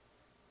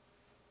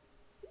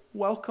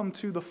 welcome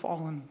to the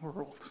fallen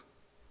world.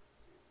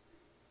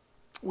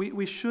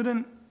 We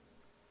shouldn't,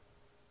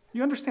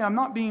 you understand, I'm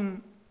not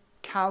being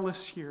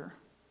callous here,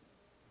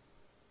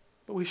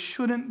 but we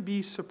shouldn't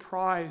be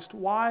surprised.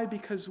 Why?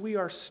 Because we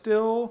are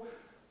still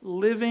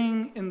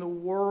living in the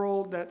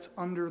world that's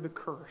under the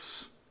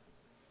curse.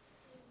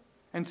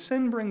 And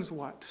sin brings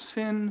what?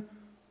 Sin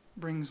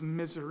brings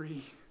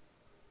misery.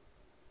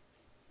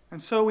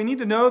 And so we need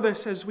to know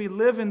this as we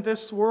live in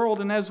this world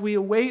and as we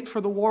await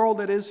for the world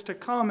that is to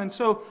come. And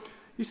so,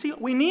 you see,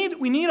 we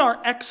need our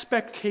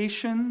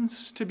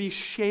expectations to be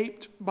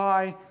shaped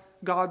by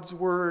God's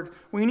Word.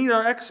 We need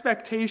our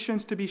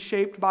expectations to be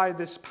shaped by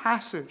this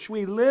passage.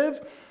 We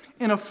live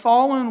in a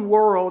fallen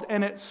world,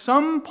 and at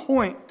some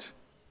point,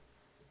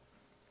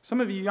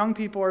 some of you young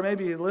people are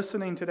maybe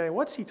listening today,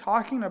 what's he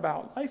talking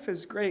about? Life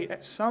is great.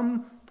 At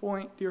some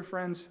point, dear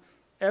friends,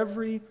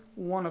 every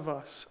one of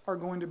us are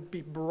going to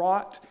be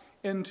brought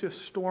into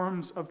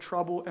storms of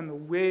trouble, and the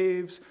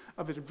waves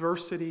of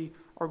adversity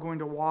are going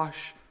to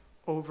wash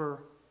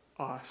over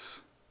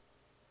us.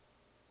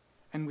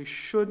 And we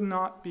should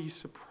not be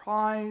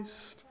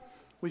surprised.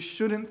 We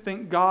shouldn't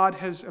think God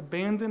has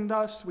abandoned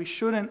us. We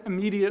shouldn't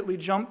immediately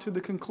jump to the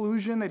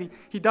conclusion that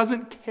He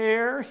doesn't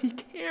care. He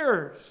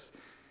cares.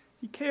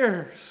 He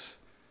cares.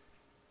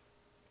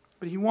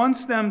 But He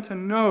wants them to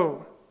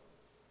know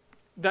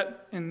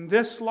that in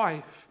this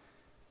life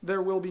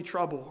there will be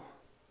trouble.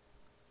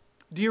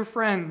 Dear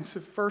friends,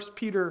 1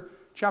 Peter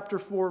chapter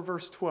 4,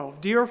 verse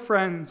 12. Dear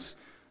friends,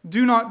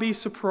 do not be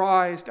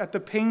surprised at the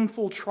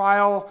painful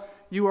trial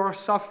you are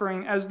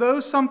suffering, as though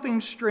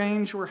something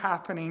strange were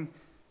happening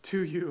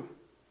to you.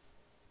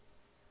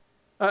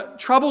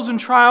 Troubles and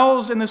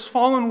trials in this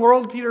fallen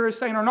world, Peter is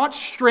saying, are not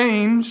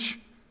strange.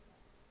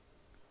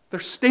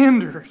 They're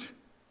standard.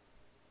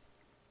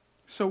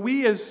 So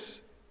we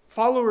as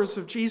followers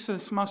of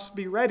Jesus must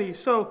be ready.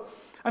 So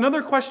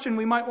another question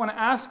we might want to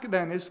ask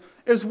then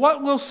is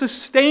what will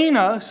sustain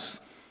us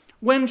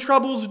when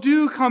troubles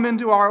do come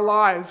into our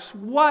lives?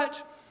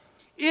 What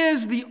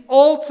is the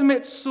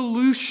ultimate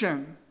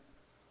solution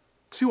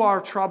to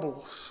our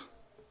troubles?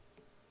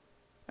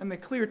 And the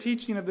clear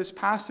teaching of this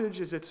passage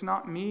is it's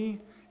not me,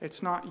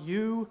 it's not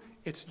you,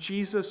 it's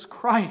Jesus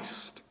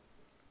Christ.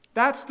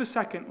 That's the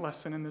second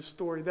lesson in this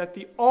story, that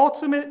the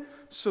ultimate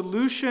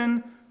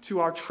solution to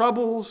our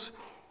troubles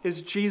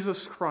is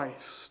Jesus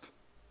Christ.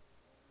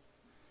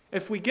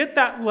 If we get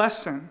that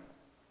lesson,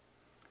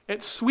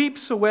 it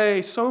sweeps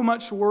away so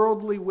much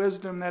worldly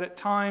wisdom that at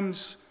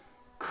times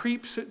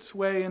creeps its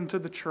way into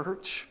the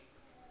church.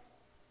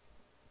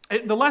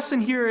 The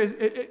lesson here is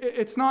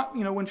it's not,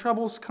 when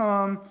troubles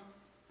come,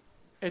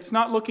 it's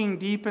not looking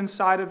deep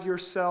inside of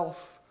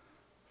yourself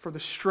for the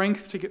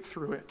strength to get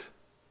through it.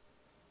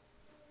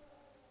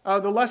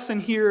 The lesson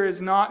here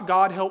is not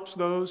God helps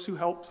those who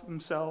help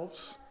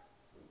themselves.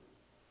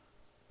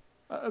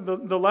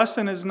 The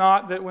lesson is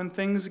not that when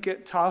things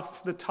get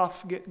tough, the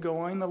tough get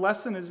going. The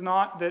lesson is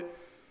not that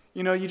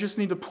You just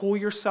need to pull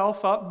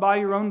yourself up by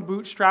your own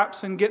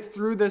bootstraps and get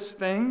through this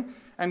thing,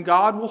 and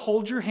God will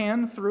hold your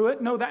hand through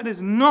it. No, that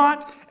is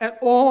not at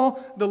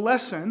all the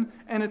lesson.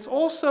 And it's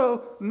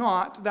also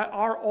not that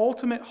our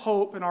ultimate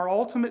hope and our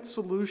ultimate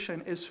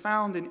solution is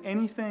found in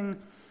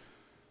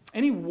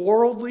any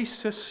worldly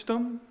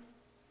system,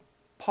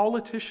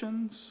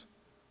 politicians,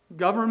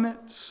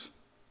 governments,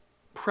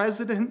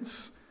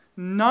 presidents.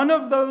 None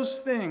of those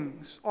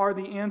things are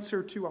the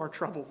answer to our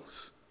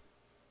troubles.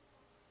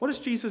 What does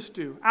Jesus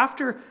do?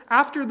 After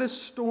this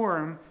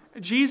storm,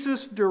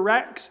 Jesus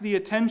directs the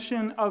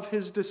attention of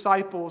his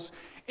disciples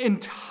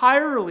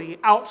entirely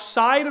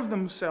outside of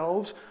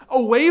themselves,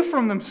 away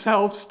from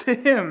themselves, to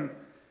him.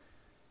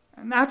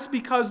 And that's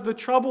because the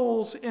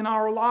troubles in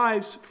our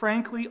lives,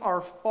 frankly,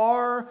 are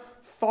far,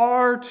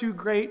 far too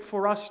great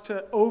for us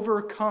to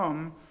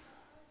overcome,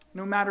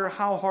 no matter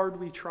how hard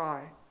we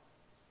try.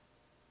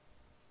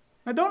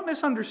 Now, don't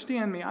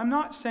misunderstand me. I'm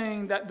not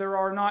saying that there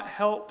are not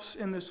helps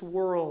in this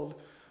world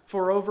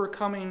for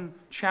overcoming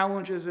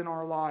challenges in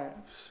our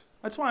lives.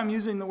 That's why I'm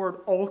using the word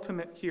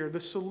ultimate here.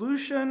 The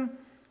solution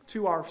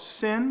to our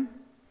sin,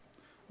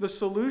 the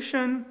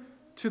solution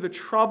to the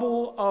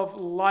trouble of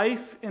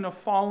life in a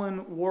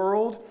fallen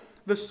world,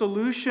 the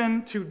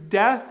solution to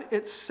death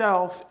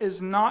itself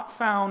is not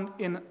found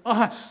in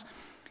us.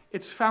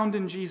 It's found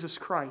in Jesus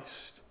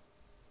Christ.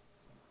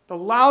 The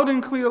loud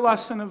and clear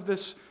lesson of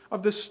this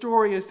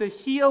story is that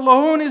He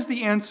alone is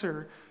the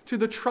answer to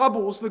the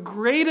troubles, the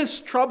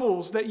greatest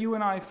troubles that you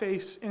and I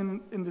face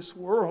in this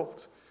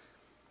world.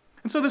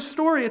 And so the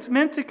story, it's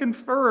meant to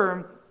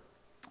confirm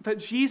that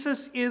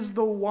Jesus is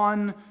the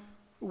one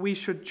we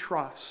should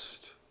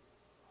trust.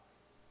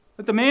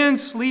 That the man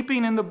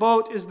sleeping in the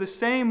boat is the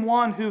same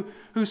one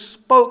who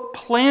spoke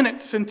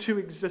planets into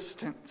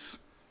existence.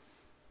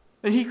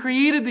 That He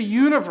created the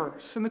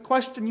universe. And the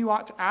question you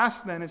ought to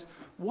ask then is,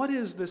 what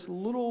is this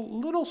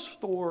little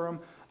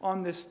storm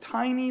on this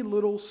tiny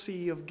little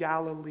sea of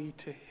Galilee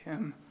to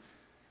Him?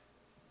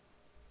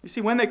 You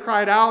see, when they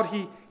cried out,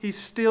 he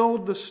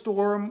stilled the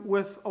storm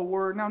with a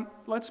word. Now,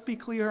 let's be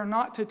clear,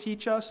 not to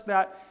teach us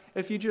that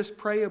if you just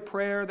pray a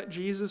prayer that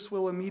Jesus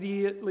will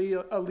immediately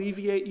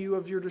alleviate you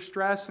of your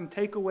distress and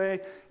take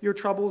away your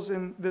troubles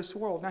in this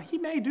world. Now, He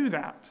may do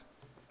that.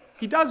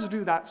 He does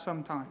do that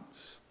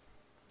sometimes.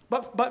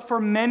 But for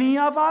many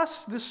of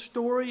us, this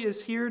story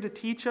is here to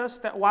teach us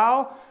that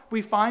while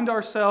we find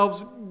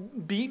ourselves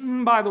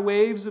beaten by the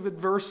waves of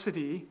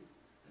adversity,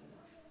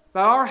 that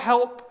our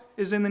help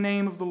is in the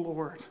name of the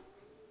Lord.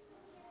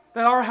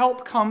 That our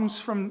help comes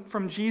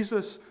from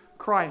Jesus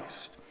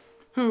Christ,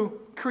 who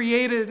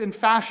created and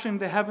fashioned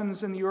the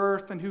heavens and the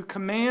earth and who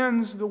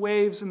commands the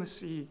waves and the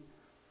sea.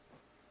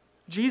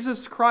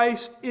 Jesus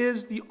Christ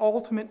is the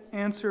ultimate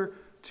answer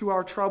to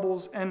our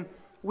troubles, and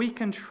we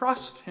can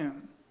trust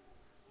Him,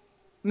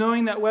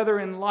 knowing that whether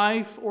in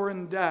life or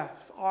in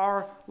death,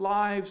 our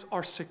lives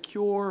are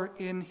secure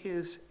in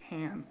His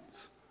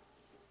hands.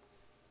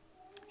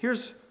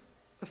 Here's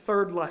the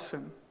third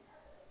lesson.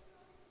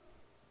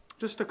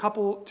 Just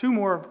two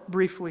more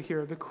briefly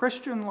here. The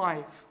Christian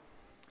life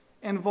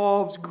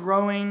involves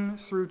growing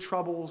through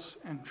troubles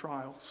and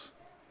trials.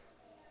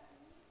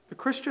 The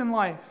Christian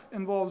life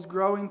involves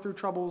growing through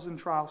troubles and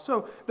trials.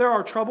 So there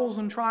are troubles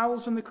and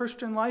trials in the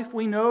Christian life.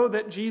 We know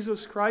that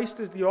Jesus Christ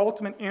is the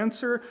ultimate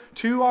answer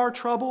to our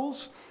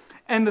troubles.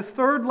 And the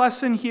third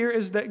lesson here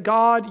is that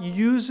God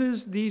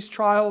uses these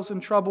trials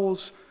and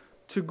troubles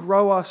to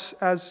grow us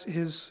as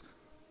His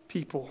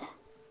people.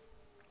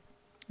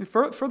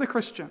 For the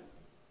Christian,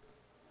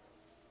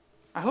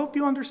 I hope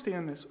you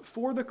understand this.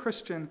 For the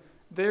Christian,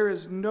 there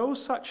is no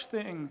such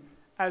thing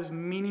as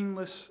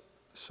meaningless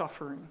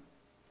suffering.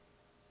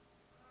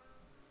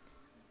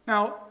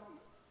 Now,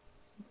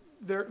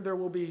 there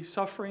will be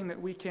suffering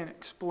that we can't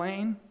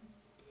explain.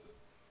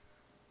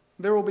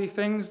 There will be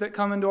things that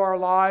come into our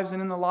lives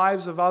and in the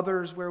lives of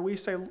others where we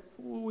say,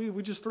 we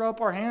just throw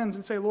up our hands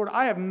and say, Lord,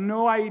 I have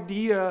no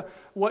idea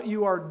what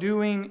you are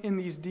doing in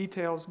these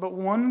details. But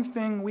one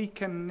thing we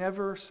can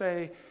never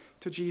say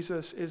to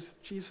Jesus is,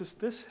 Jesus,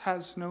 this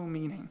has no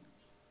meaning.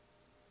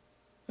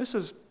 This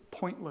is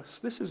pointless.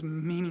 This is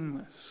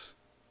meaningless.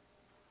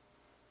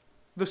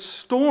 The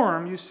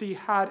storm, you see,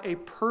 had a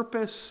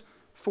purpose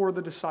for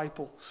the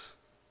disciples.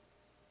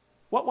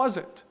 What was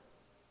it?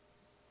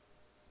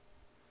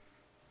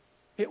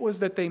 It was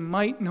that they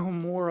might know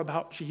more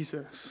about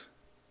Jesus.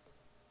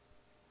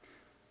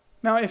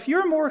 Now, if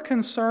you're more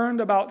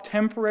concerned about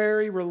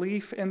temporary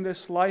relief in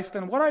this life,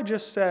 then what I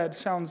just said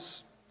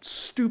sounds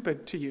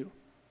stupid to you.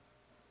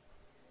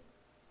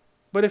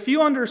 But if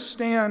you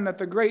understand that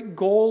the great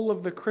goal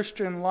of the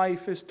Christian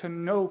life is to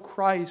know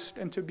Christ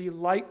and to be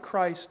like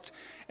Christ,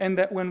 and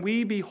that when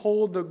we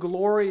behold the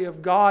glory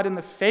of God in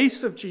the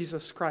face of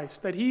Jesus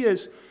Christ, that He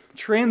is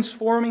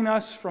transforming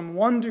us from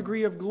one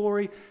degree of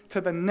glory to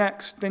the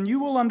next, then you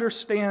will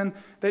understand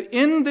that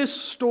in this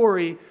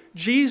story,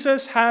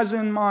 Jesus has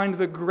in mind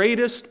the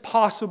greatest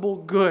possible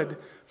good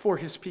for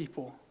His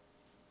people.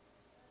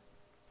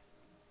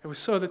 It was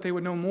so that they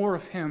would know more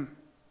of Him,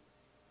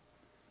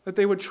 that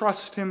they would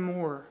trust Him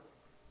more,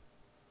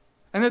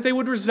 and that they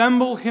would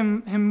resemble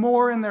Him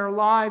more in their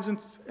lives.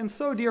 And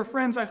so, dear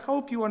friends, I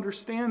hope you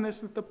understand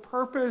this, that the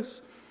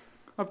purpose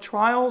of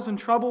trials and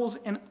troubles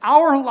in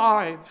our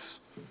lives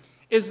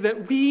is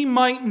that we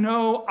might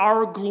know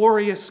our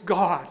glorious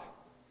God.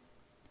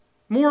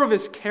 More of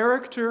His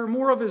character,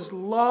 more of His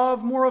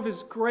love, more of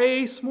His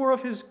grace, more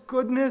of His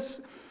goodness.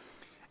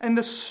 And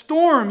the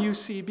storm, you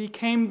see,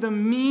 became the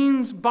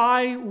means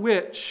by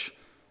which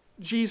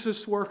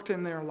Jesus worked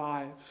in their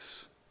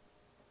lives.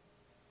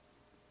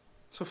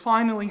 So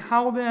finally,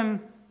 how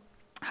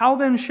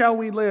then shall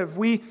we live?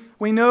 We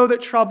know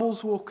that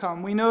troubles will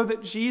come. We know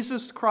that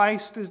Jesus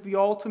Christ is the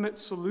ultimate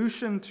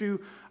solution to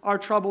our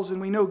troubles,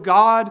 and we know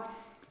God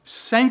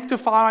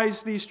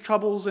sanctifies these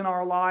troubles in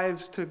our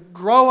lives to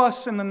grow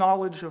us in the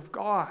knowledge of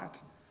God.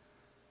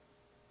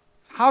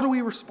 How do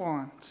we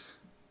respond?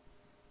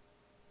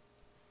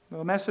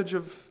 The message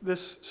of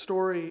this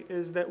story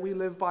is that we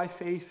live by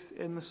faith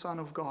in the Son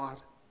of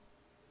God.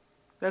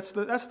 That's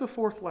the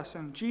fourth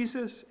lesson.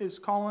 Jesus is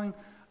calling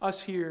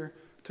us here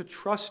to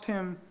trust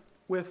Him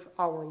with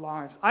our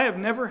lives. I have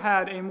never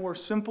had a more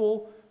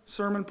simple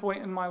sermon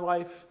point in my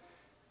life,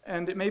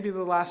 and it may be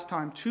the last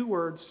time. 2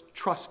 words: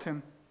 trust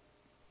Him.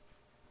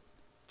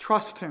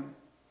 Trust Him.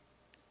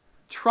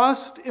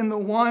 Trust in the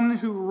one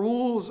who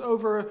rules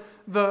over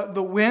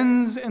the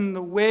winds and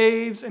the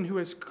waves and who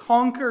has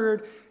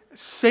conquered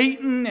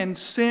Satan and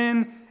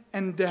sin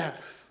and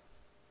death.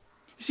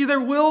 You see,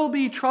 there will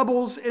be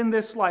troubles in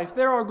this life.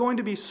 There are going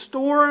to be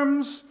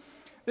storms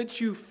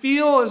that you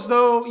feel as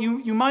though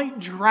you might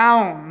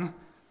drown.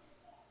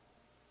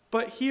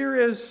 But here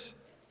is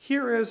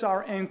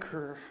our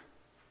anchor.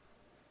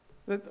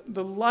 That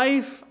the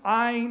life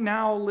I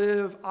now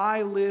live,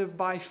 I live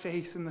by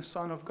faith in the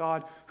Son of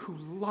God who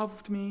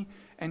loved me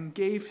and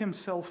gave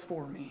Himself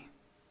for me.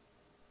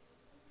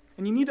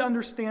 And you need to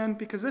understand,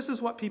 because this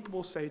is what people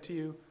will say to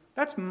you,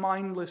 that's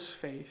mindless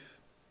faith.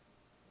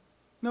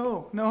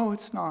 No,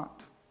 it's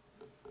not.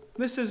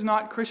 This is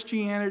not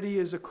Christianity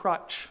as a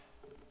crutch.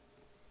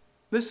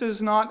 This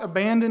is not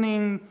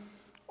abandoning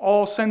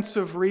all sense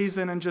of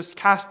reason and just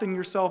casting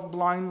yourself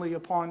blindly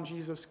upon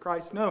Jesus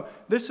Christ. No,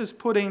 this is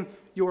putting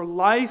your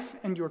life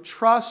and your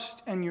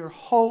trust and your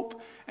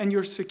hope and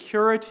your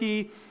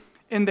security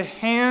in the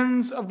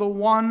hands of the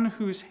one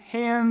whose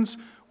hands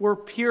were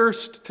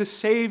pierced to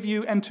save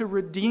you and to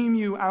redeem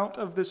you out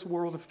of this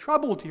world of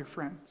trouble, dear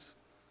friends.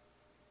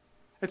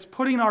 It's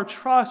putting our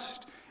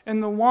trust in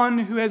the one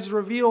who has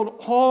revealed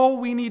all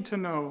we need to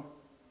know.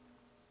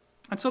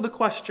 And so the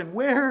question,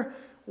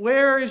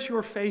 where is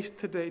your faith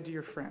today,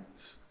 dear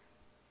friends?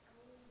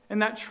 In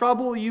that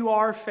trouble you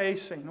are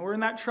facing, or in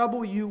that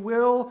trouble you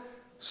will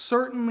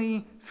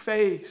certainly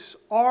face,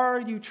 are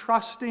you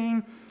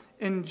trusting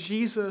in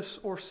Jesus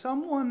or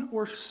someone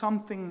or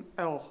something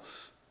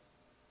else?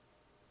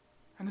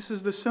 And this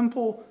is the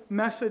simple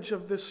message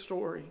of this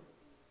story.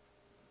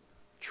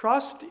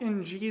 Trust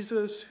in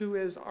Jesus, who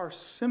is our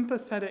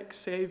sympathetic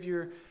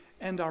Savior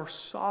and our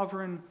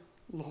sovereign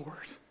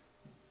Lord.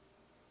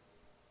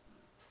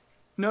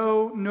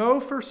 Know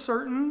for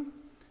certain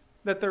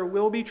that there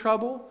will be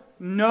trouble.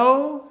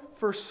 Know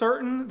for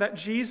certain that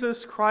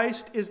Jesus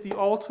Christ is the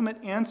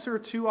ultimate answer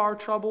to our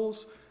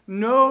troubles.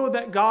 Know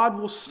that God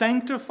will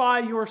sanctify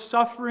your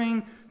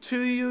suffering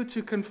to you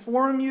to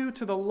conform you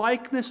to the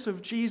likeness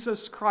of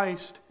Jesus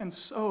Christ. And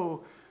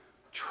so,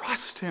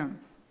 trust Him.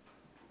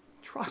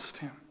 Trust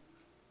Him.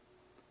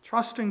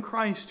 Trust in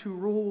Christ who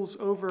rules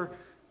over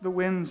the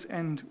winds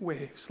and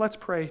waves. Let's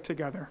pray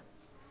together.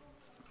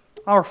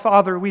 Our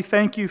Father, we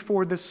thank You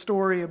for this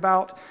story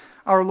about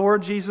our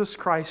Lord Jesus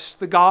Christ,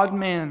 the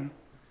God-man,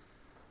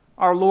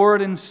 our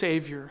Lord and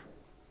Savior.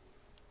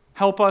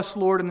 Help us,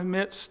 Lord, in the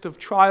midst of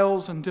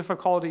trials and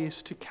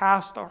difficulties to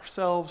cast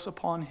ourselves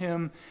upon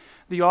Him,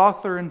 the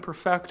author and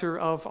perfecter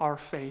of our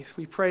faith.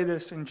 We pray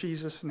this in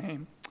Jesus'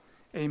 name.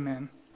 Amen.